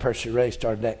 1949, Percy Ray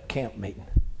started that camp meeting.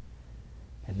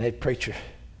 And they preachers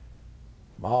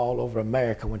from all over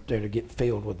America went there to get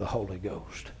filled with the Holy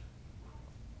Ghost.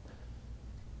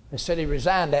 They said he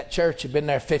resigned that church. He'd been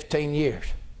there 15 years.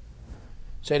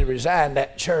 Said he resigned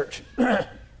that church.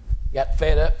 Got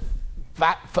fed up,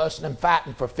 fussing and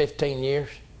fighting for 15 years.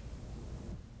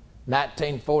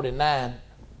 1949,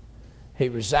 he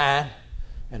resigned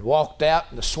and walked out,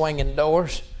 and the swinging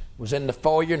doors was in the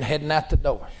foyer and heading out the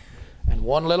door. And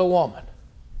one little woman,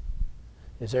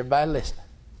 is everybody listening?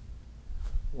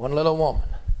 One little woman.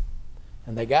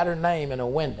 And they got her name in a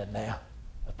window now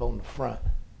up on the front.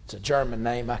 It's a German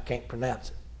name, I can't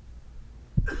pronounce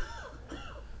it.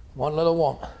 One little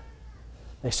woman.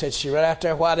 They said she ran out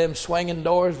there while them swinging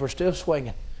doors were still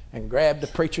swinging and grabbed the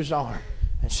preacher's arm.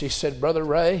 And she said, Brother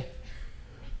Ray,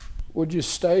 would you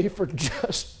stay for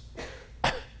just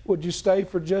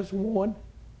one?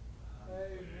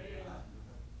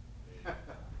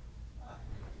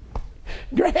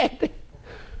 Granny,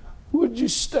 would you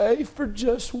stay for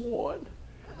just one?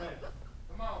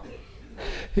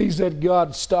 He said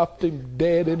God stopped him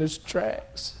dead in his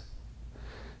tracks.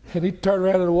 And he turned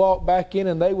around and walked back in,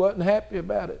 and they wasn't happy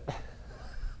about it.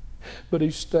 But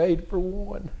he stayed for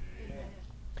one.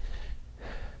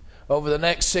 Over the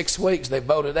next 6 weeks, they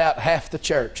voted out half the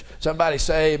church. Somebody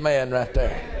say amen right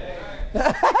there.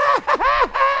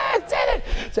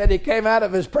 Said he came out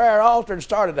of his prayer altar and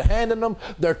started handing them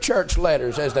their church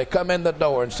letters as they come in the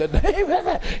door, and said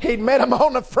he'd met them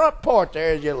on the front porch.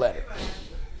 There's your letter.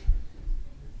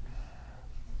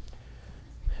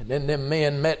 And then them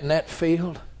men met in that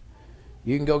field.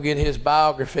 You can go get his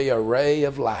biography, A Ray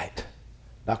of Light,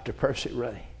 Dr. Percy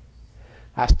Ray.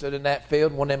 I stood in that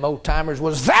field when them old timers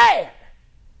was there.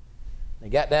 They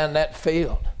got down that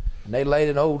field and they laid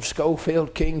an old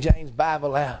Schofield King James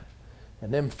Bible out,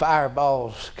 and them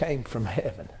fireballs came from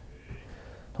heaven.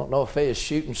 Don't know if they was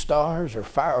shooting stars or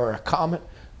fire or a comet.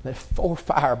 There's 4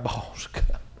 fireballs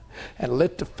come and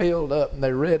lit the field up, and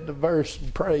they read the verse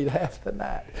and prayed half the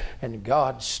night, and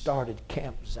God started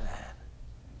Camp Zion.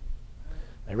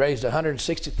 They raised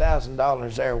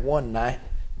 $160,000 there one night.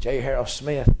 J. Harold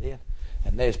Smith did.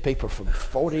 And there's people from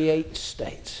 48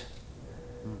 states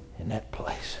in that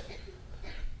place.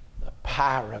 The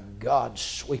power of God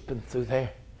sweeping through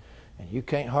there. And you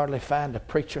can't hardly find a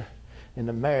preacher in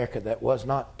America that was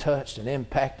not touched and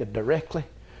impacted directly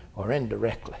or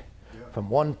indirectly from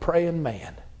one praying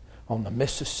man on the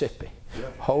Mississippi,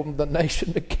 holding the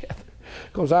nation together.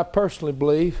 Because I personally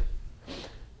believe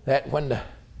that when the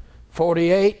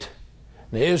 48,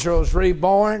 the Israel's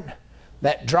reborn,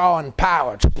 that drawing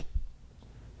power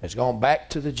has gone back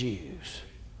to the Jews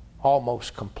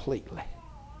almost completely.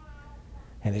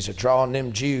 And he's drawing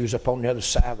them Jews up on the other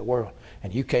side of the world.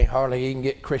 And you can't hardly even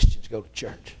get Christians to go to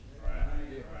church,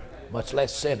 much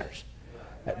less sinners.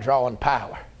 That drawing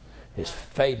power is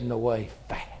fading away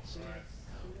fast.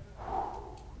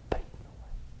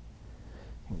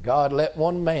 And God let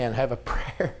one man have a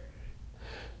prayer.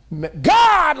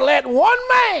 God let one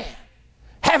man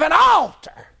have an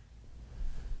altar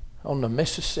on the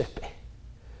Mississippi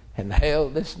and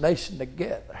held this nation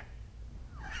together.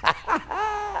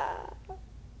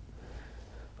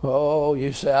 Oh,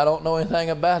 you say, I don't know anything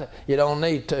about it. You don't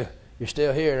need to. You're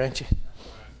still here, ain't you?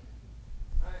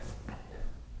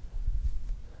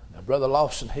 Now, Brother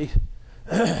Lawson,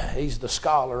 he's the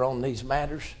scholar on these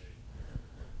matters.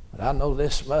 But I know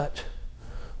this much.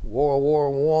 World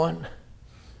War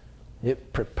I,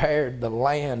 it prepared the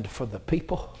land for the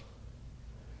people.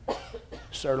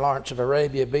 Sir Lawrence of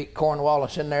Arabia beat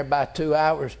Cornwallis in there by 2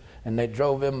 hours, and they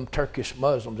drove them Turkish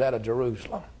Muslims out of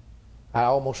Jerusalem. I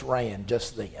almost ran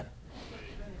just then.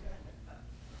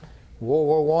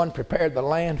 World War I prepared the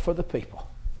land for the people.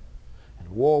 And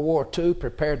World War II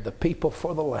prepared the people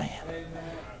for the land.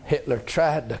 Hitler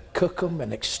tried to cook them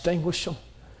and extinguish them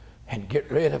and get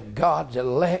rid of God's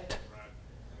elect.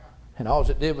 And all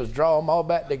it did was draw them all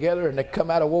back together, and they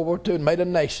come out of World War II and made a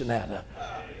nation out of it.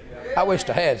 I wished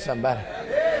I had somebody.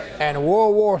 And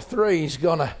World War III is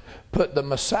going to put the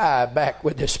Messiah back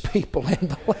with his people in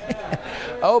the land.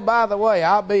 Oh, by the way,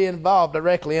 I'll be involved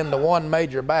directly in the one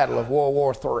major battle of World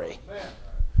War III.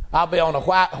 I'll be on a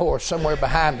white horse somewhere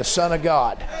behind the Son of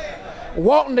God,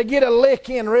 wanting to get a lick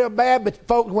in real bad, but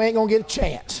folks, we ain't going to get a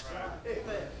chance.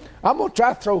 I'm going to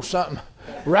try to throw something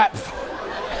right before.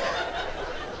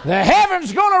 The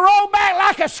heaven's going to roll back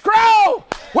like a scroll.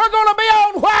 We're going to be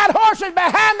on white horses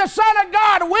behind the Son of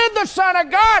God, with the Son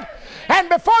of God. And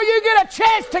before you get a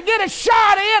chance to get a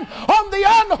shot in on the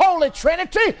unholy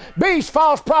Trinity, beast,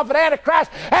 false prophet, Antichrist,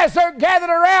 as they're gathered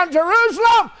around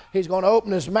Jerusalem, he's going to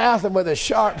open his mouth and with a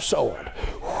sharp sword.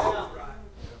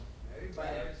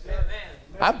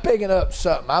 I'm picking up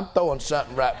something. I'm throwing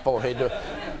something right before he does.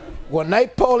 When they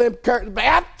pull them curtains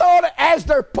back, I thought it as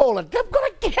they're pulling. I'm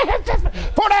going to get it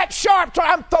for that sharp sword.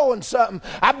 I'm throwing something.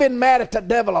 I've been mad at the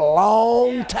devil a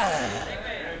long time.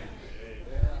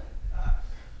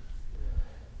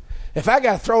 If I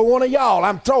got to throw one of y'all,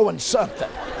 I'm throwing something.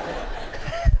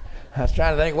 I was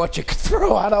trying to think what you could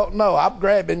throw. I don't know. I'm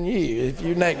grabbing you if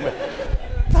you name me.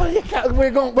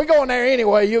 We're going there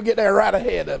anyway. You'll get there right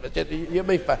ahead of it. You'll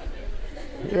be fine.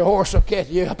 Your horse will catch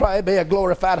you. You'll probably be a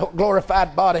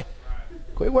glorified body.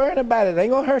 Quit worrying about it. It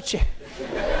ain't going to hurt you.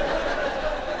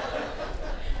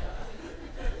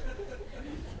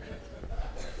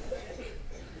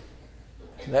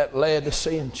 That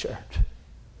Laodicean church.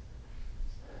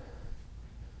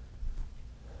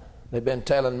 They've been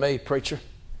telling me, preacher,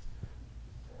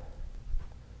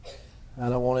 I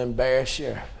don't want to embarrass you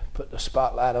or put the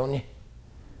spotlight on you.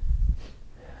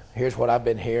 Here's what I've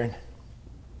been hearing.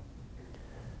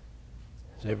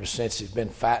 Ever since he's been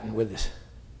fighting with his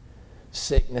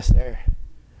sickness there,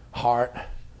 heart,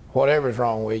 whatever's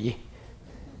wrong with you.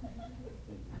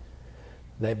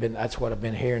 That's what I've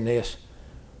been hearing this.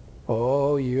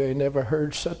 Oh, you ain't never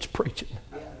heard such preaching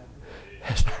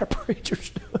as our preachers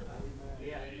do.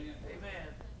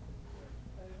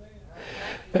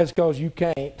 That's because you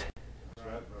can't.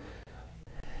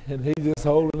 And he's just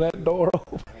holding that door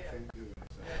open.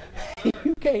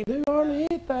 You can't do hardly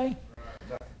anything.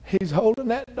 He's holding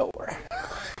that door.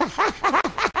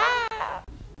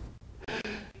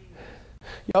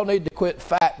 Y'all need to quit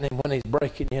fighting him when he's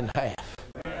breaking you in half.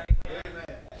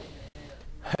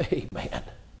 Amen.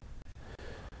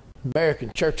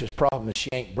 American church's problem is she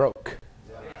ain't broke.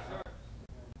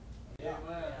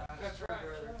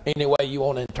 Any way you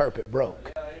want to interpret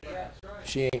broke.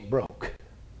 She ain't broke.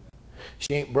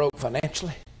 She ain't broke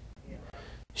financially.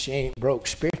 She ain't broke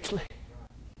spiritually.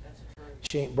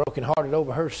 She ain't brokenhearted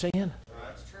over her sin.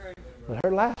 But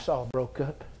her life's all broke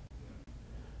up.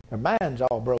 Her mind's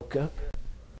all broke up.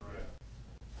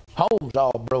 Home's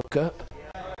all broke up.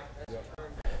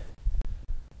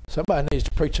 Somebody needs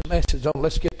to preach a message on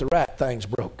let's get the right things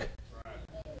broke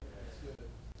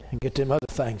and get them other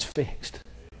things fixed.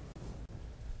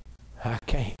 I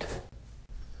can't.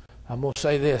 I'm going to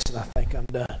say this and I think I'm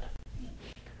done.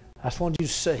 I just want you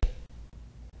to see.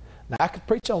 Now, I could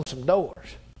preach on some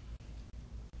doors.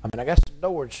 I got some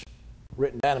doors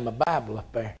written down in my Bible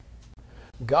up there.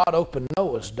 God opened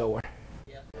Noah's door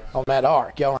on that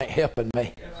ark. Y'all ain't helping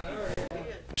me.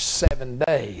 For 7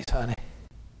 days, honey.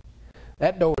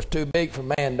 That door was too big for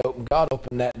man to open. God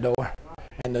opened that door.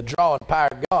 And the drawing power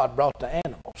of God brought the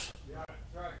animals.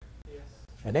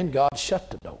 And then God shut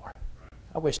the door.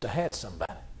 I wished I had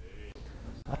somebody.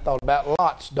 I thought about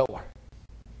Lot's door.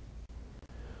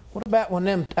 What about when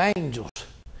them angels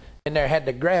in there had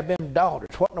to grab them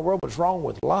daughters? What in the world was wrong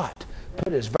with Lot?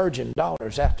 Put his virgin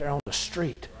daughters out there on the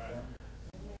street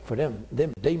for them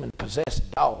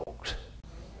demon-possessed dogs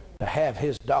to have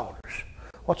his daughters.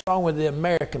 What's wrong with the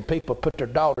American people put their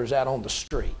daughters out on the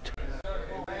street?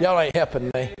 Y'all ain't helping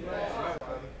me.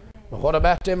 But what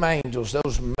about them angels,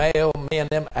 those male men,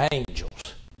 them angels?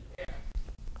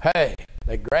 Hey,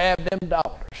 they grabbed them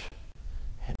daughters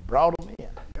and brought them in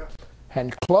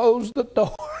and closed the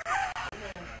door.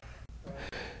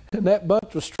 And that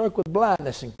bunch was struck with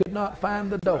blindness and could not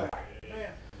find the door.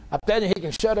 I'm telling you, he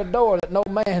can shut a door that no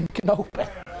man can open.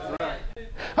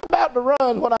 I'm about to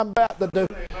run what I'm about to do.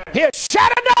 He'll shut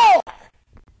a door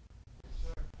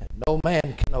that no man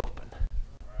can open.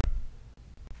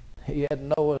 He had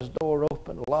Noah's door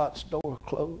open, Lot's door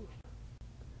closed.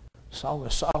 Song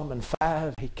of Solomon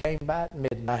 5, he came by at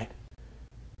midnight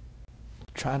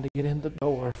trying to get in the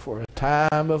door for a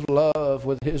time of love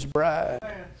with his bride.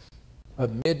 A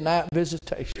midnight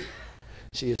visitation.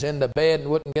 She was in the bed and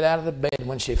wouldn't get out of the bed.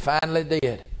 When she finally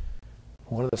did,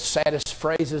 one of the saddest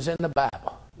phrases in the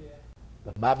Bible,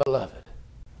 my beloved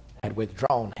had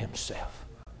withdrawn himself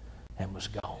and was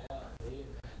gone.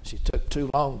 She took too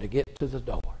long to get to the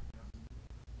door.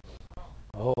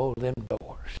 Oh, them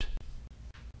doors.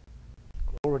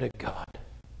 Glory to God.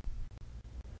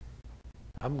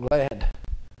 I'm glad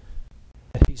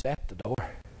that he's at the door.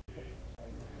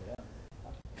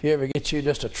 If you ever get you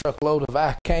just a truckload of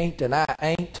I can't and I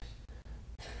ain't,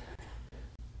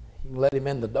 you can let him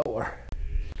in the door.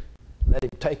 Let him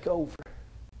take over.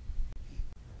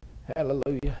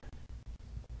 Hallelujah.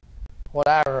 What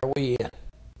hour are we in?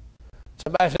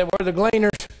 Somebody said, we're the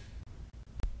gleaners.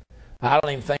 I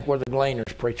don't even think we're the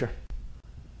gleaners, preacher.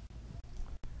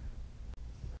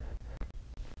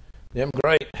 That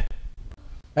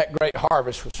great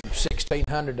harvest was from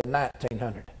 1600 to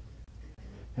 1900.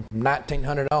 And from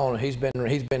 1900 on, he's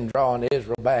been drawing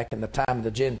Israel back, and the time of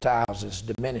the Gentiles is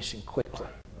diminishing quickly.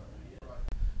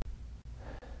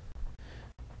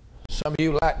 Some of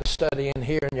you like to study in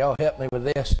here, and y'all help me with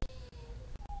this.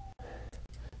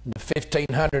 In the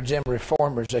 1500s, them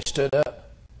reformers, they stood up.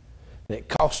 It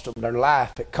cost them their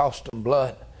life. It cost them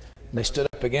blood. And they stood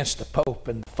up against the Pope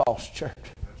and the false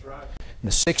church. That's right. In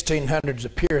the 1600s, the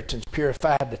Puritans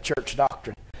purified the church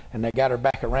doctrine, and they got her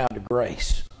back around to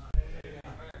grace.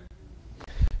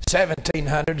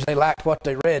 1700s, they liked what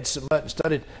they read so much and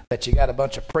studied that you got a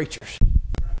bunch of preachers.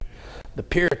 The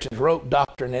Puritans wrote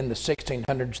doctrine in the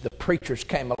 1600s. The preachers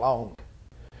came along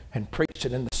and preached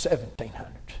it in the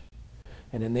 1700s.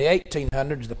 And in the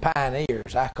 1800s, the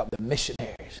pioneers, I call them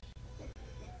missionaries.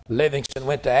 Livingston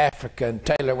went to Africa, and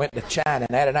Taylor went to China,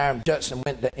 and Adoniram Judson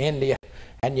went to India,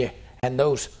 they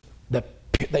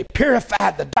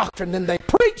purified the doctrine, then they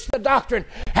preached the doctrine,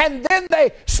 and then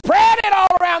they spread it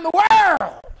all around the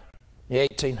world. The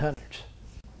 1800s.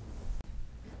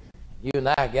 You and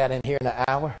I got in here in an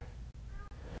hour.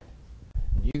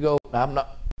 You go, I'm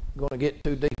not going to get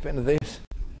too deep into this,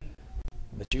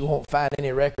 but you won't find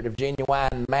any record of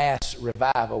genuine mass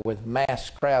revival with mass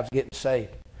crowds getting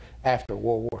saved after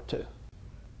World War II.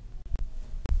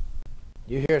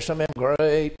 You hear some of them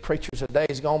great preachers of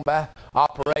days gone by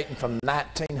operating from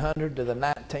 1900 to the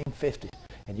 1950s,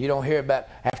 and you don't hear about,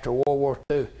 after World War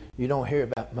II, you don't hear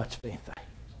about much of anything.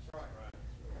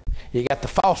 You got the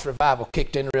false revival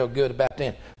kicked in real good about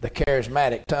then, the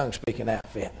charismatic tongue-speaking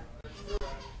outfit.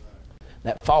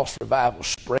 That false revival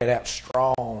spread out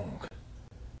strong.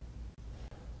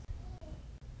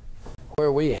 Where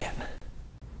are we at?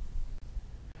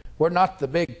 We're not the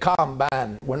big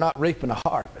combine. We're not reaping a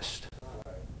harvest.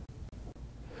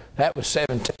 That was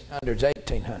 1700s,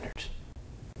 1800s.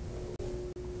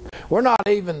 We're not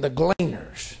even the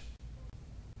gleaners.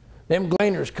 Them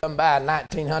gleaners come by in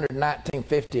 1900 and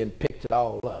 1950 and picked it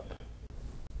all up.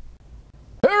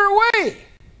 Who are we?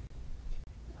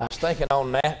 I was thinking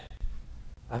on that.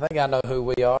 I think I know who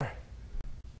we are.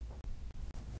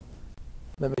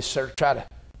 Let me try to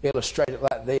illustrate it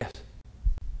like this.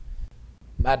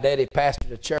 My daddy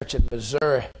pastored a church in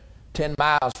Missouri, 10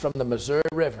 miles from the Missouri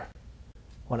River,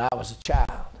 when I was a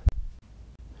child.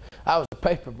 I was a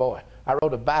paper boy. I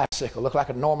rode a bicycle, looked like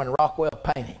a Norman Rockwell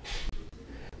painting.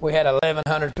 We had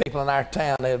 1,100 people in our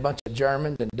town. They had a bunch of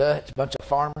Germans and Dutch, a bunch of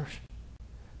farmers,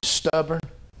 stubborn.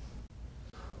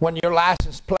 When your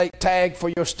license plate tag for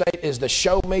your state is the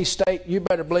show me state, you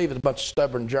better believe there's a bunch of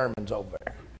stubborn Germans over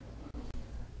there.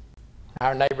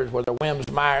 Our neighbors were the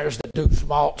Wimsmeyers, the Dukes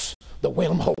Malts, the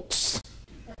Wilmholtz.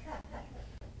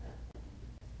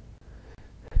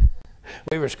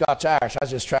 We were Scotch-Irish. I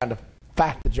was just trying to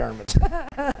fight the Germans.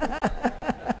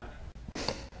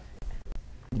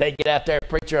 They get out there,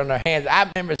 preacher on their hands. I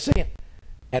remember seeing,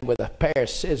 and with a pair of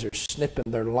scissors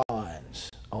snipping their lines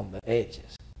on the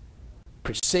edges.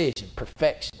 Precision,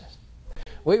 perfectionist.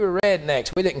 We were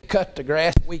rednecks. We didn't cut the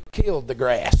grass. We killed the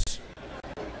grass.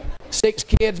 6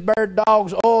 kids, bird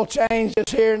dogs, oil change just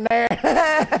here and there.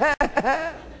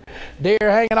 Deer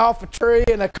hanging off a tree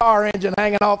and a car engine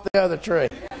hanging off the other tree.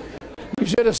 You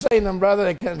should have seen them,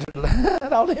 brother.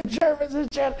 All them Germans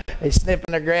and Germans. They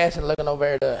snipping their grass and looking over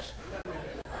at us.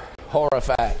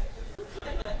 Horrified.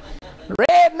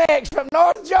 Rednecks from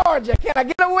North Georgia. Can I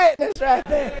get a witness right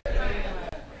there?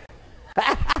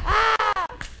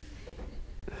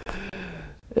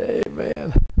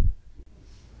 Amen.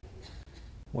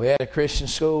 We had a Christian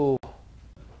school,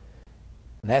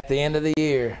 and at the end of the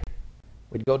year,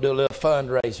 we'd go do a little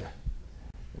fundraiser.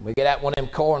 We get out one of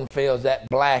them cornfields, that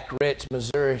black, rich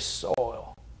Missouri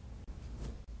soil.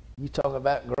 You talk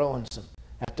about growing some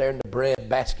out there in the bread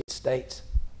basket states.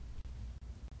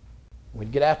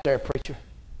 We'd get out there, preacher.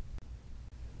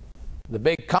 The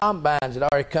big combines had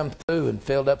already come through and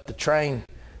filled up the train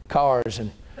cars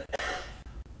and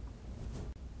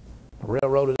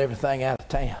railroaded everything out of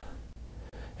town.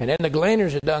 And then the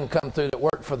gleaners had done come through that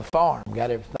worked for the farm,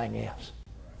 got everything else.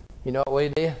 You know what we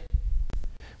did?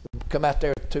 We'd come out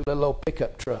there with 2 little old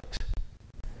pickup trucks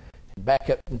and back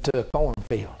up into a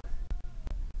cornfield.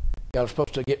 Y'all are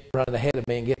supposed to get running ahead of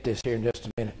me and get this here in just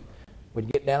a minute.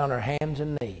 We'd get down on our hands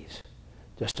and knees,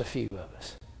 just a few of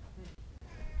us,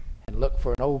 and look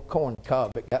for an old corn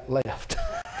cob that got left.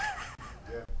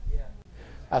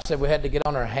 I said we had to get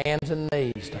on our hands and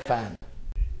knees to find it.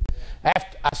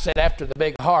 After the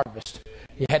big harvest,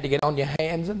 you had to get on your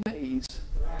hands and knees.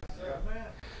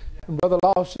 And Brother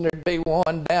Lawson, there'd be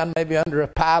one down maybe under a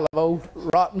pile of old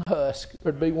rotten husk.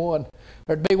 There'd be one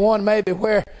maybe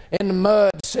where in the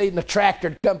mud, seeing the tractor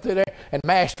would come through there and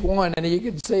mashed one, and you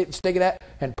could see it, stick it out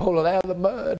and pull it out of the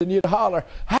mud, and you'd holler,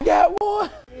 "I got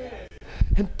one!"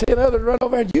 And 10 others run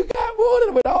over and, "You got one?"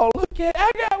 And we'd all look at it.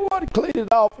 "I got one," clean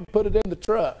it off and put it in the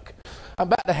truck. I'm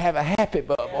about to have a happy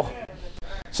bubble.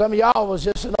 Some of y'all was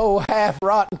just an old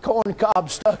half-rotten corn cob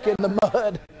stuck in the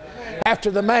mud.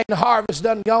 After the main harvest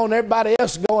done gone, everybody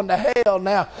else is going to hell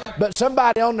now. But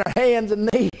somebody on their hands and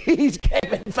knees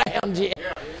came and found you.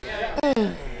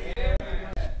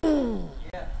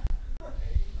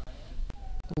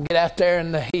 Get out there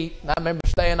in the heat. And I remember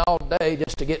staying all day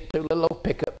just to get 2 little old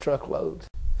pickup truck loads.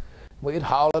 We'd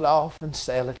haul it off and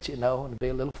sell it, and it'd be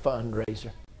a little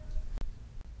fundraiser.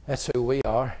 That's who we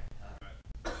are.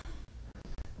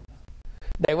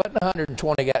 There wasn't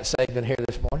 120 got saved in here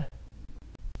this morning.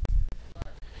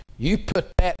 You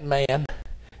put that man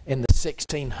in the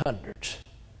 1600s.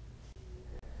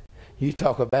 You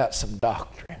talk about some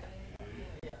doctrine.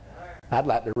 I'd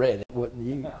like to read it, wouldn't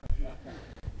you?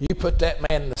 You put that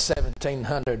man in the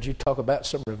 1700s. You talk about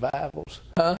some revivals,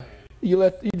 huh?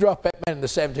 You drop that man in the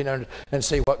 1700s and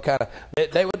see what kind of.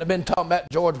 They wouldn't have been talking about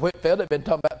George Whitefield. They'd been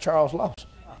talking about Charles Lawson.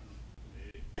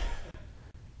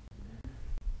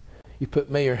 You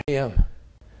put me or him,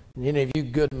 and any of you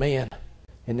good men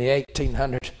in the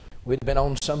 1800s, we'd have been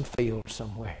on some field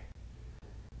somewhere,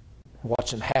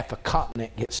 watching half a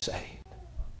continent get saved.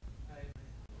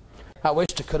 I wish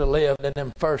I could have lived in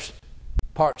them first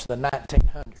parts of the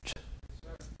 1900s,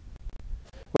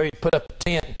 where you'd put up a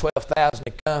tent, 12,000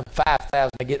 to come,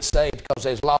 5,000 to get saved because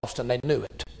they was lost and they knew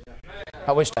it.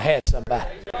 I wish I had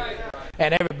somebody.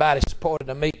 And everybody supported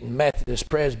the meeting, Methodist,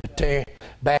 Presbyterian,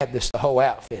 Baptist, the whole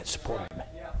outfit supported me.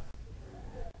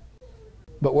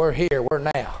 But we're here, we're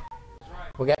now.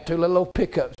 We got 2 little old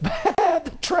pickups.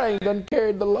 The train done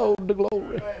carried the load to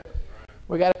glory.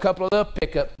 We got a couple of little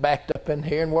pickups backed up in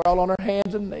here, and we're all on our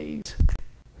hands and knees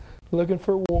looking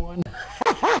for one.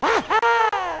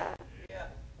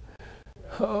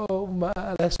 Oh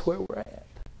my, that's where we're at.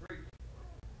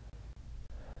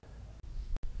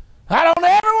 I don't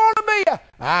ever want to be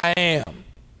I am.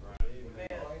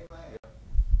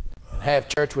 And have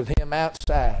church with him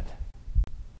outside.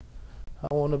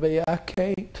 I want want to be, I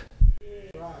can't.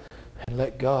 And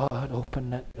let God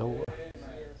open that door.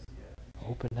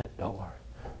 Open that door.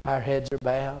 Our heads are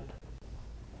bowed.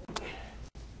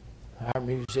 Our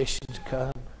musicians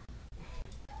come.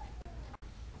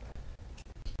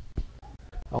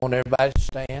 I want everybody to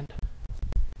stand.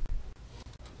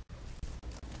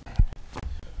 I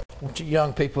want you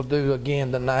young people to do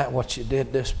again tonight what you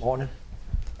did this morning.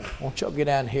 I want y'all to get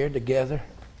down here together,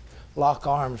 lock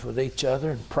arms with each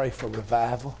other, and pray for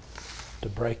revival to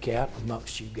break out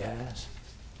amongst you guys.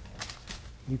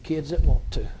 You kids that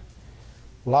want to,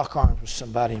 lock arms with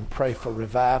somebody and pray for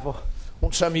revival. I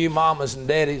want some of you mamas and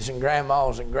daddies and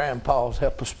grandmas and grandpas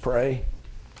help us pray.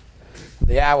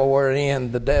 The hour we're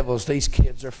in, the devils these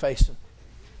kids are facing.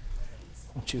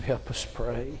 Won't you help us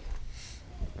pray?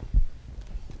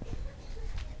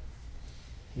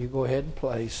 You go ahead and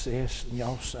play, sis, and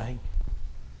y'all sing.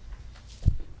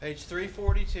 Page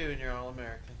 342 in your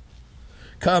All-American.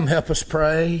 Come help us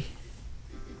pray.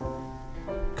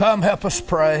 Come help us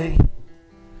pray.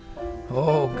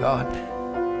 Oh God.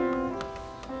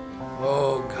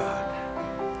 Oh God.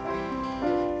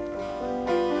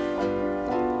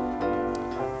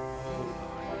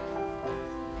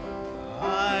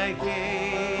 I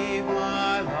gave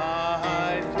my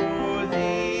life to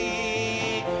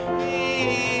thee,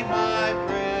 my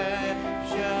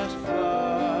precious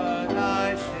blood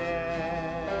I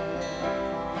shed,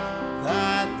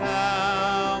 that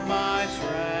thou mightst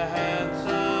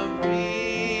ransom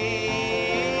me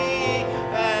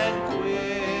and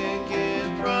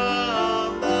quicken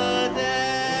from the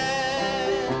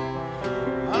dead.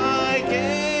 I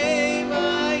gave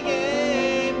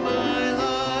my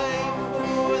life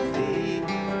for thee.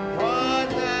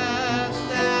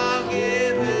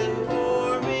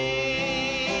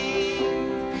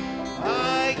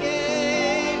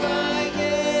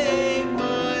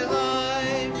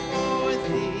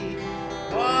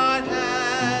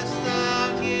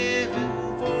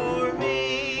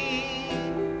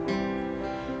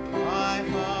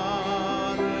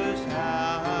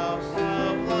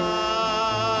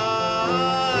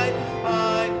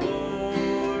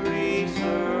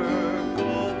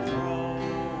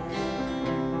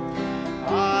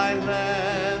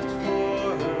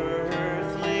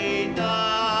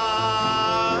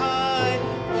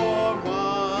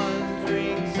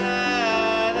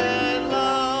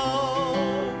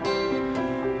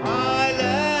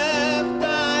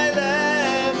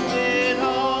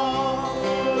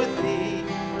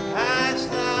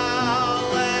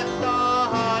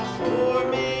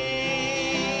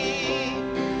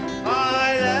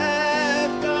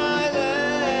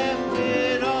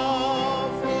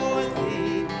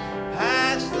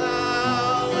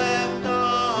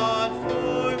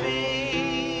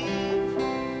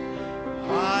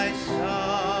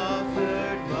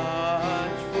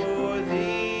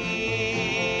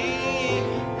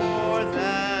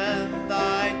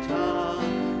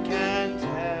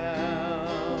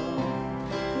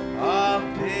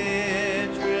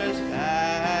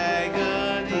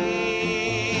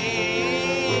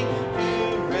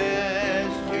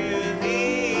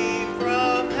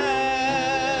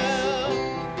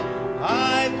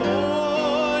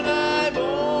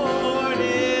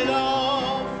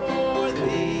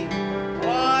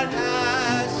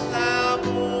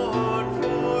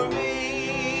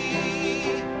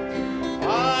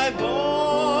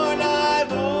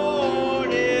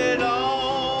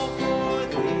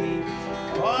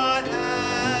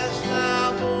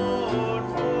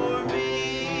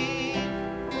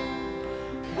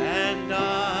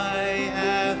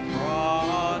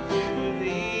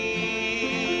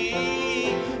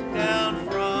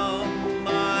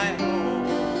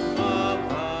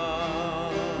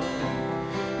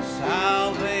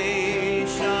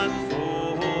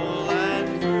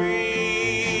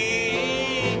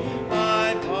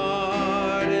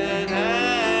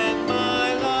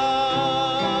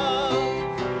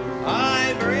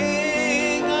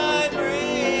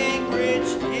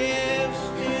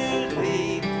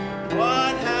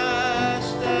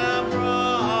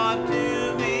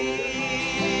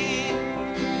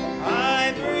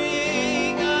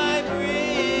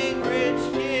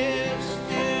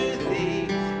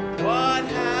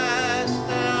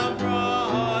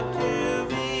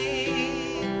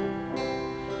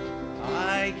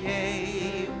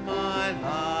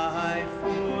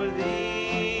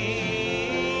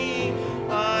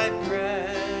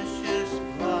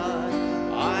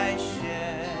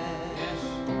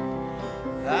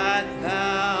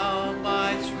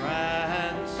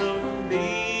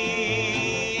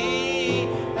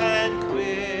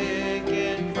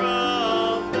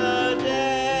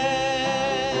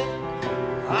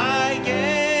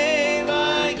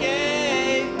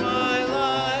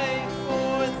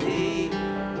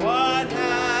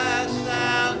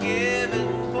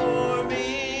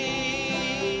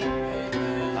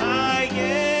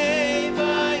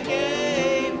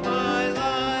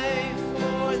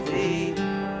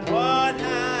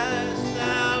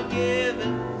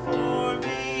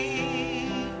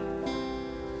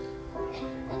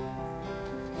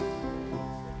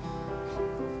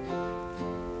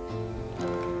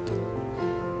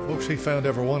 Folks, he found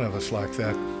every one of us like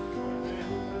that.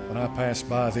 When I passed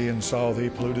by thee and saw thee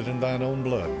polluted in thine own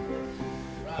blood,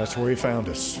 that's where he found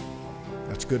us.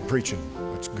 That's good preaching.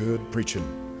 That's good preaching.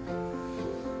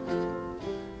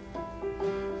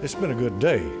 It's been a good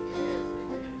day.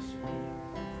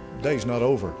 The day's not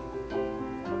over.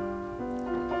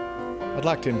 I'd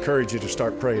like to encourage you to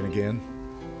start praying again.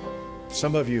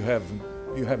 Some of you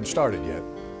haven't started yet.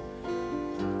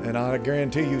 And I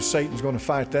guarantee you Satan's going to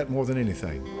fight that more than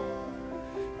anything.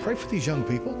 Pray for these young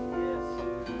people.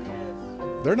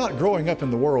 They're not growing up in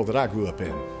the world that I grew up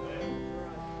in.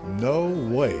 No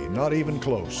way, not even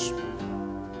close.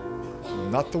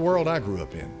 Not the world I grew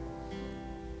up in.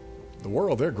 The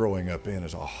world they're growing up in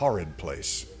is a horrid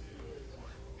place.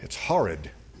 It's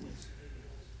horrid.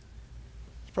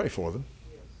 Let's pray for them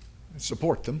and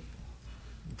support them.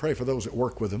 And pray for those that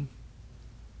work with them.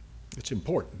 It's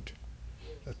important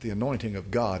that the anointing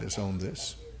of God is on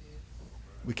this.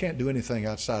 We can't do anything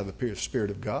outside of the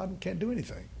Spirit of God. We can't do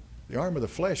anything. The arm of the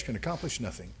flesh can accomplish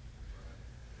nothing.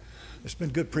 It's been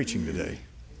good preaching today.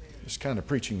 This kind of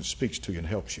preaching that speaks to you and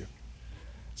helps you.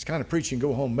 It's kind of preaching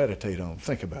go home, meditate on,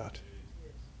 think about.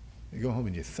 You go home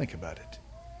and you think about it.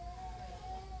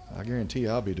 I guarantee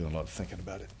you I'll be doing a lot of thinking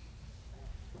about it.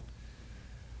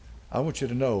 I want you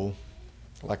to know,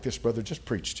 like this brother just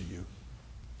preached to you,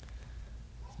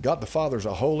 God the Father is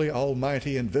a holy,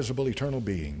 almighty, invisible, eternal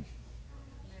being.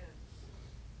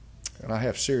 And I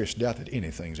have serious doubt that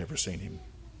anything's ever seen him.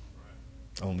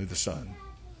 Only the Son.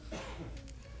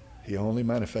 He only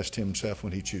manifests himself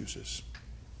when he chooses.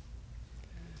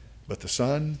 But the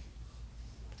Son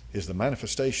is the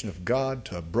manifestation of God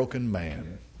to a broken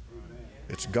man.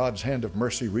 It's God's hand of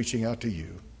mercy reaching out to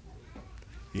you.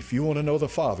 If you want to know the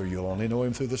Father, you'll only know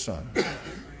him through the Son.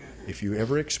 If you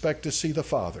ever expect to see the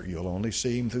Father, you'll only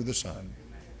see him through the Son.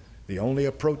 The only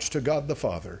approach to God the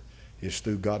Father is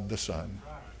through God the Son.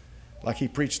 Like he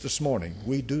preached this morning,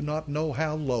 we do not know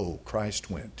how low Christ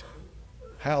went.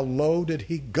 How low did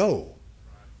he go?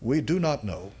 We do not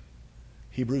know.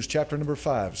 Hebrews chapter number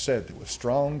 5 said that with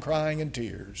strong crying and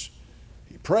tears,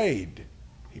 he prayed,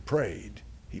 he prayed,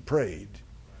 he prayed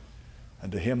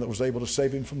unto him that was able to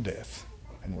save him from death,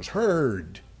 and was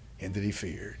heard in that he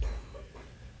feared.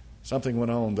 Something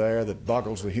went on there that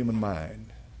boggles the human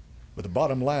mind. But the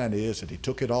bottom line is that he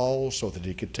took it all so that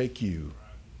he could take you.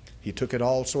 He took it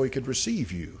all so he could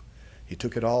receive you. He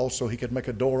took it all so he could make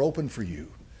a door open for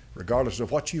you. Regardless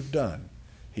of what you've done,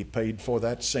 he paid for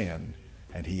that sin,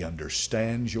 and he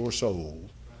understands your soul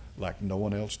like no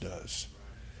one else does.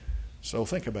 So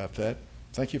think about that.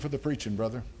 Thank you for the preaching,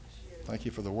 brother. Thank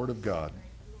you for the Word of God.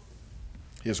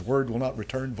 His Word will not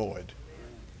return void.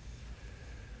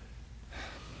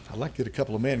 I'd like to get a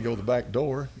couple of men to go to the back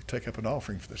door. Take up an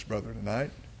offering for this brother tonight.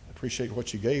 I appreciate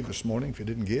what you gave this morning. If you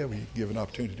didn't give, you give an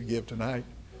opportunity to give tonight.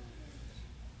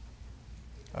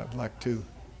 I'd like to